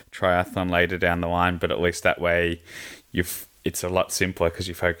to triathlon later down the line, but at least that way it's a lot simpler because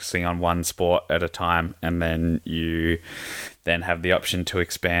you're focusing on one sport at a time, and then you then have the option to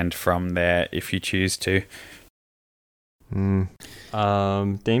expand from there if you choose to.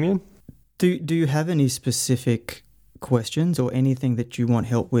 Damien? Do you have any specific questions or anything that you want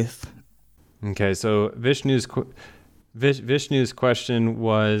help with? Okay, so Vishnu's question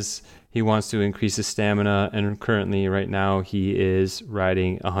was he wants to increase his stamina, and currently right now he is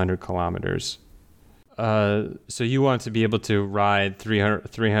riding 100 kilometers. So you want to be able to ride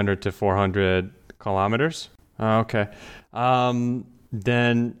 300 to 400 kilometers? Okay. Then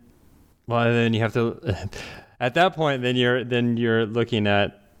you have to at that point then you're looking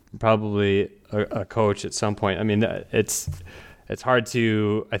at probably a coach at some point. I mean, it's hard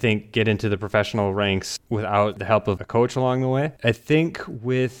to, I think, get into the professional ranks without the help of a coach along the way. I think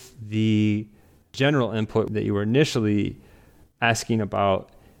with the general input that you were initially asking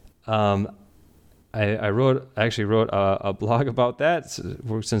about, I actually wrote a blog about that,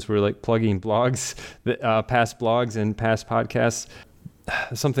 since we're like plugging blogs, past blogs and past podcasts.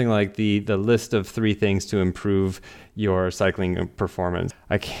 Something like the list of 3 things to improve your cycling performance.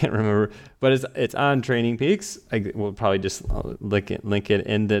 I can't remember, but it's on Training Peaks. We'll probably just link it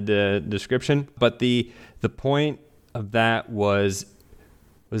in the description. But the point of that was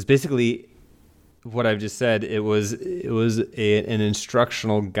basically what I've just said. It was an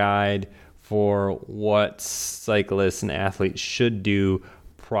instructional guide for what cyclists and athletes should do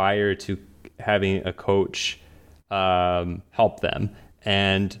prior to having a coach help them.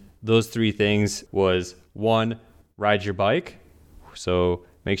 And those 3 things was 1, ride your bike. So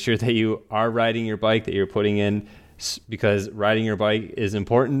make sure that you are riding your bike, that you're putting in, because riding your bike is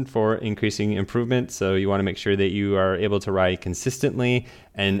important for increasing improvement. So you want to make sure that you are able to ride consistently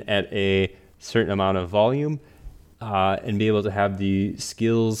and at a certain amount of volume, and be able to have the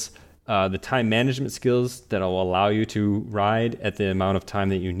skills, the time management skills that will allow you to ride at the amount of time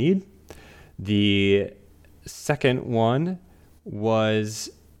that you need. The second one was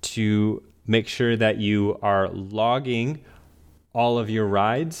to make sure that you are logging all of your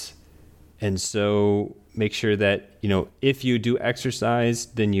rides. And so make sure that, if you do exercise,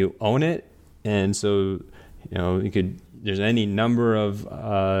 then you own it. And so, there's any number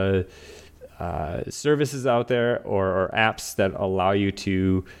of services out there or apps that allow you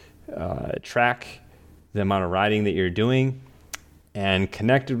to track the amount of riding that you're doing. And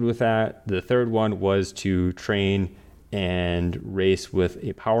connected with that, the third one was to train and race with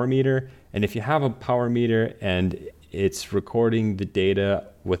a power meter. And if you have a power meter and it's recording the data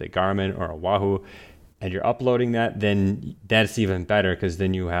with a Garmin or a Wahoo, and you're uploading that, then that's even better, because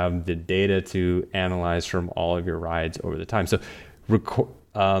then you have the data to analyze from all of your rides over the time. So,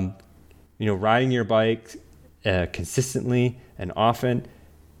 riding your bike consistently and often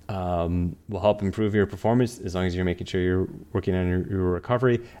will help improve your performance, as long as you're making sure you're working on your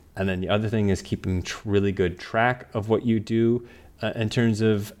recovery. And then the other thing is keeping really good track of what you do in terms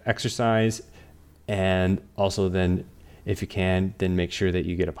of exercise. And also then, if you can, then make sure that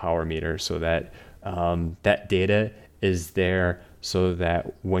you get a power meter, so that that data is there, so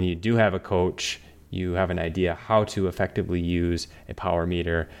that when you do have a coach, you have an idea how to effectively use a power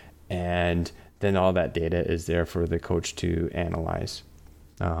meter, and then all that data is there for the coach to analyze.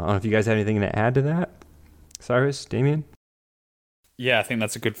 I don't know if you guys have anything to add to that. Cyrus, Damien? Yeah, I think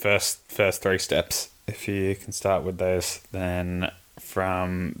that's a good first 3 steps. If you can start with those, then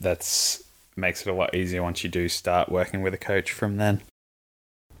makes it a lot easier once you do start working with a coach from then.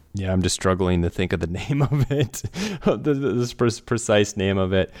 Yeah, I'm just struggling to think of the name of it, the precise name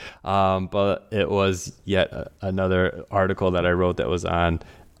of it. But it was yet another article that I wrote that was on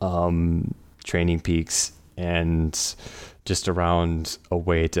Training Peaks, and just around a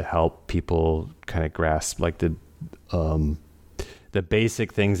way to help people kind of grasp like the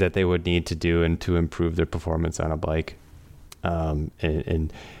basic things that they would need to do and to improve their performance on a bike.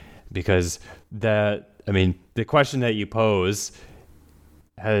 And because the question that you pose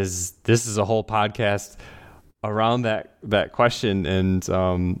this is a whole podcast around that question. And,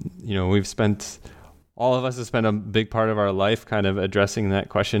 all of us have spent a big part of our life kind of addressing that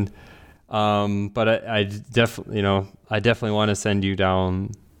question. But I definitely want to send you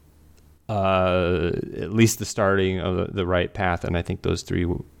down at least the starting of the right path. And I think those three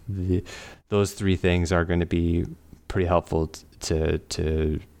things are going to be pretty helpful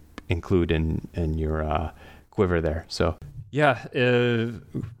to include in your quiver there. So yeah,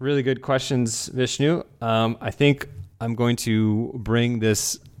 really good questions, Vishnu. I think I'm going to bring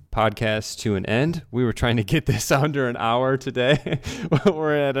this podcast to an end. We were trying to get this under an hour today.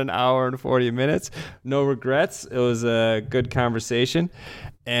 We're at an hour and 40 minutes. No regrets. It was a good conversation.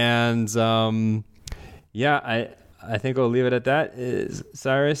 And I think we'll leave it at that.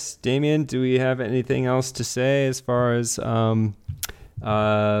 Cyrus, Damien, do we have anything else to say as far as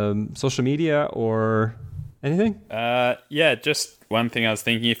social media or anything? Just one thing I was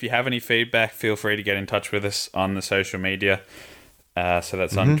thinking. If you have any feedback, feel free to get in touch with us on the social media. So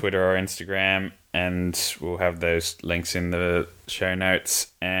that's on Twitter or Instagram, and we'll have those links in the show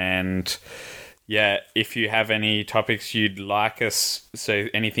notes. And if you have any topics you'd like us, so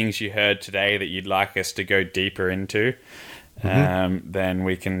any things you heard today that you'd like us to go deeper into, then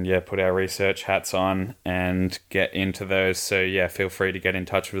we can put our research hats on and get into those. So feel free to get in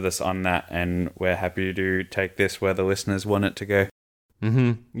touch with us on that, and we're happy to take this where the listeners want it to go.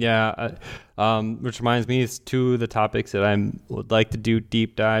 Which reminds me, it's 2 of the topics that I would like to do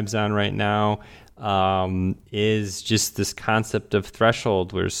deep dives on right now. Is just this concept of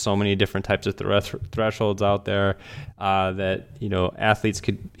threshold. There's so many different types of thresholds out there that athletes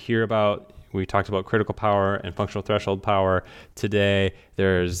could hear about. We talked about critical power and functional threshold power today.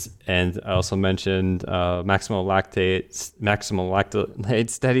 And I also mentioned maximal lactate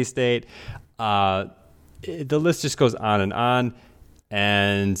steady state. The list just goes on and on.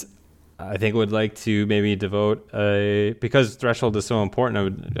 And I think would like to maybe devote because threshold is so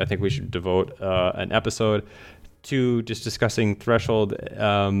important, I think we should devote an episode to just discussing threshold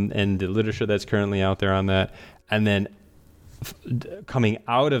and the literature that's currently out there on that. And then coming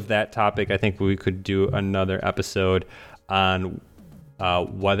out of that topic, I think we could do another episode on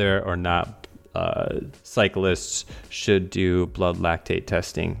whether or not cyclists should do blood lactate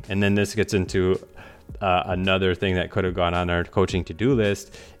testing. And then this gets into another thing that could have gone on our coaching to-do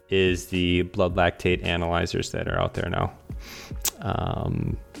list is the blood lactate analyzers that are out there now. I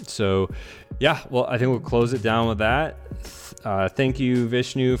think we'll close it down with that. Thank you,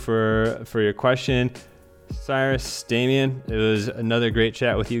 Vishnu, for your question. Cyrus, Damien, it was another great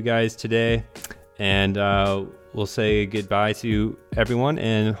chat with you guys today. And we'll say goodbye to everyone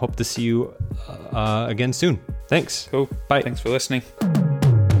and hope to see you again soon. Thanks. Cool. Bye. Thanks for listening.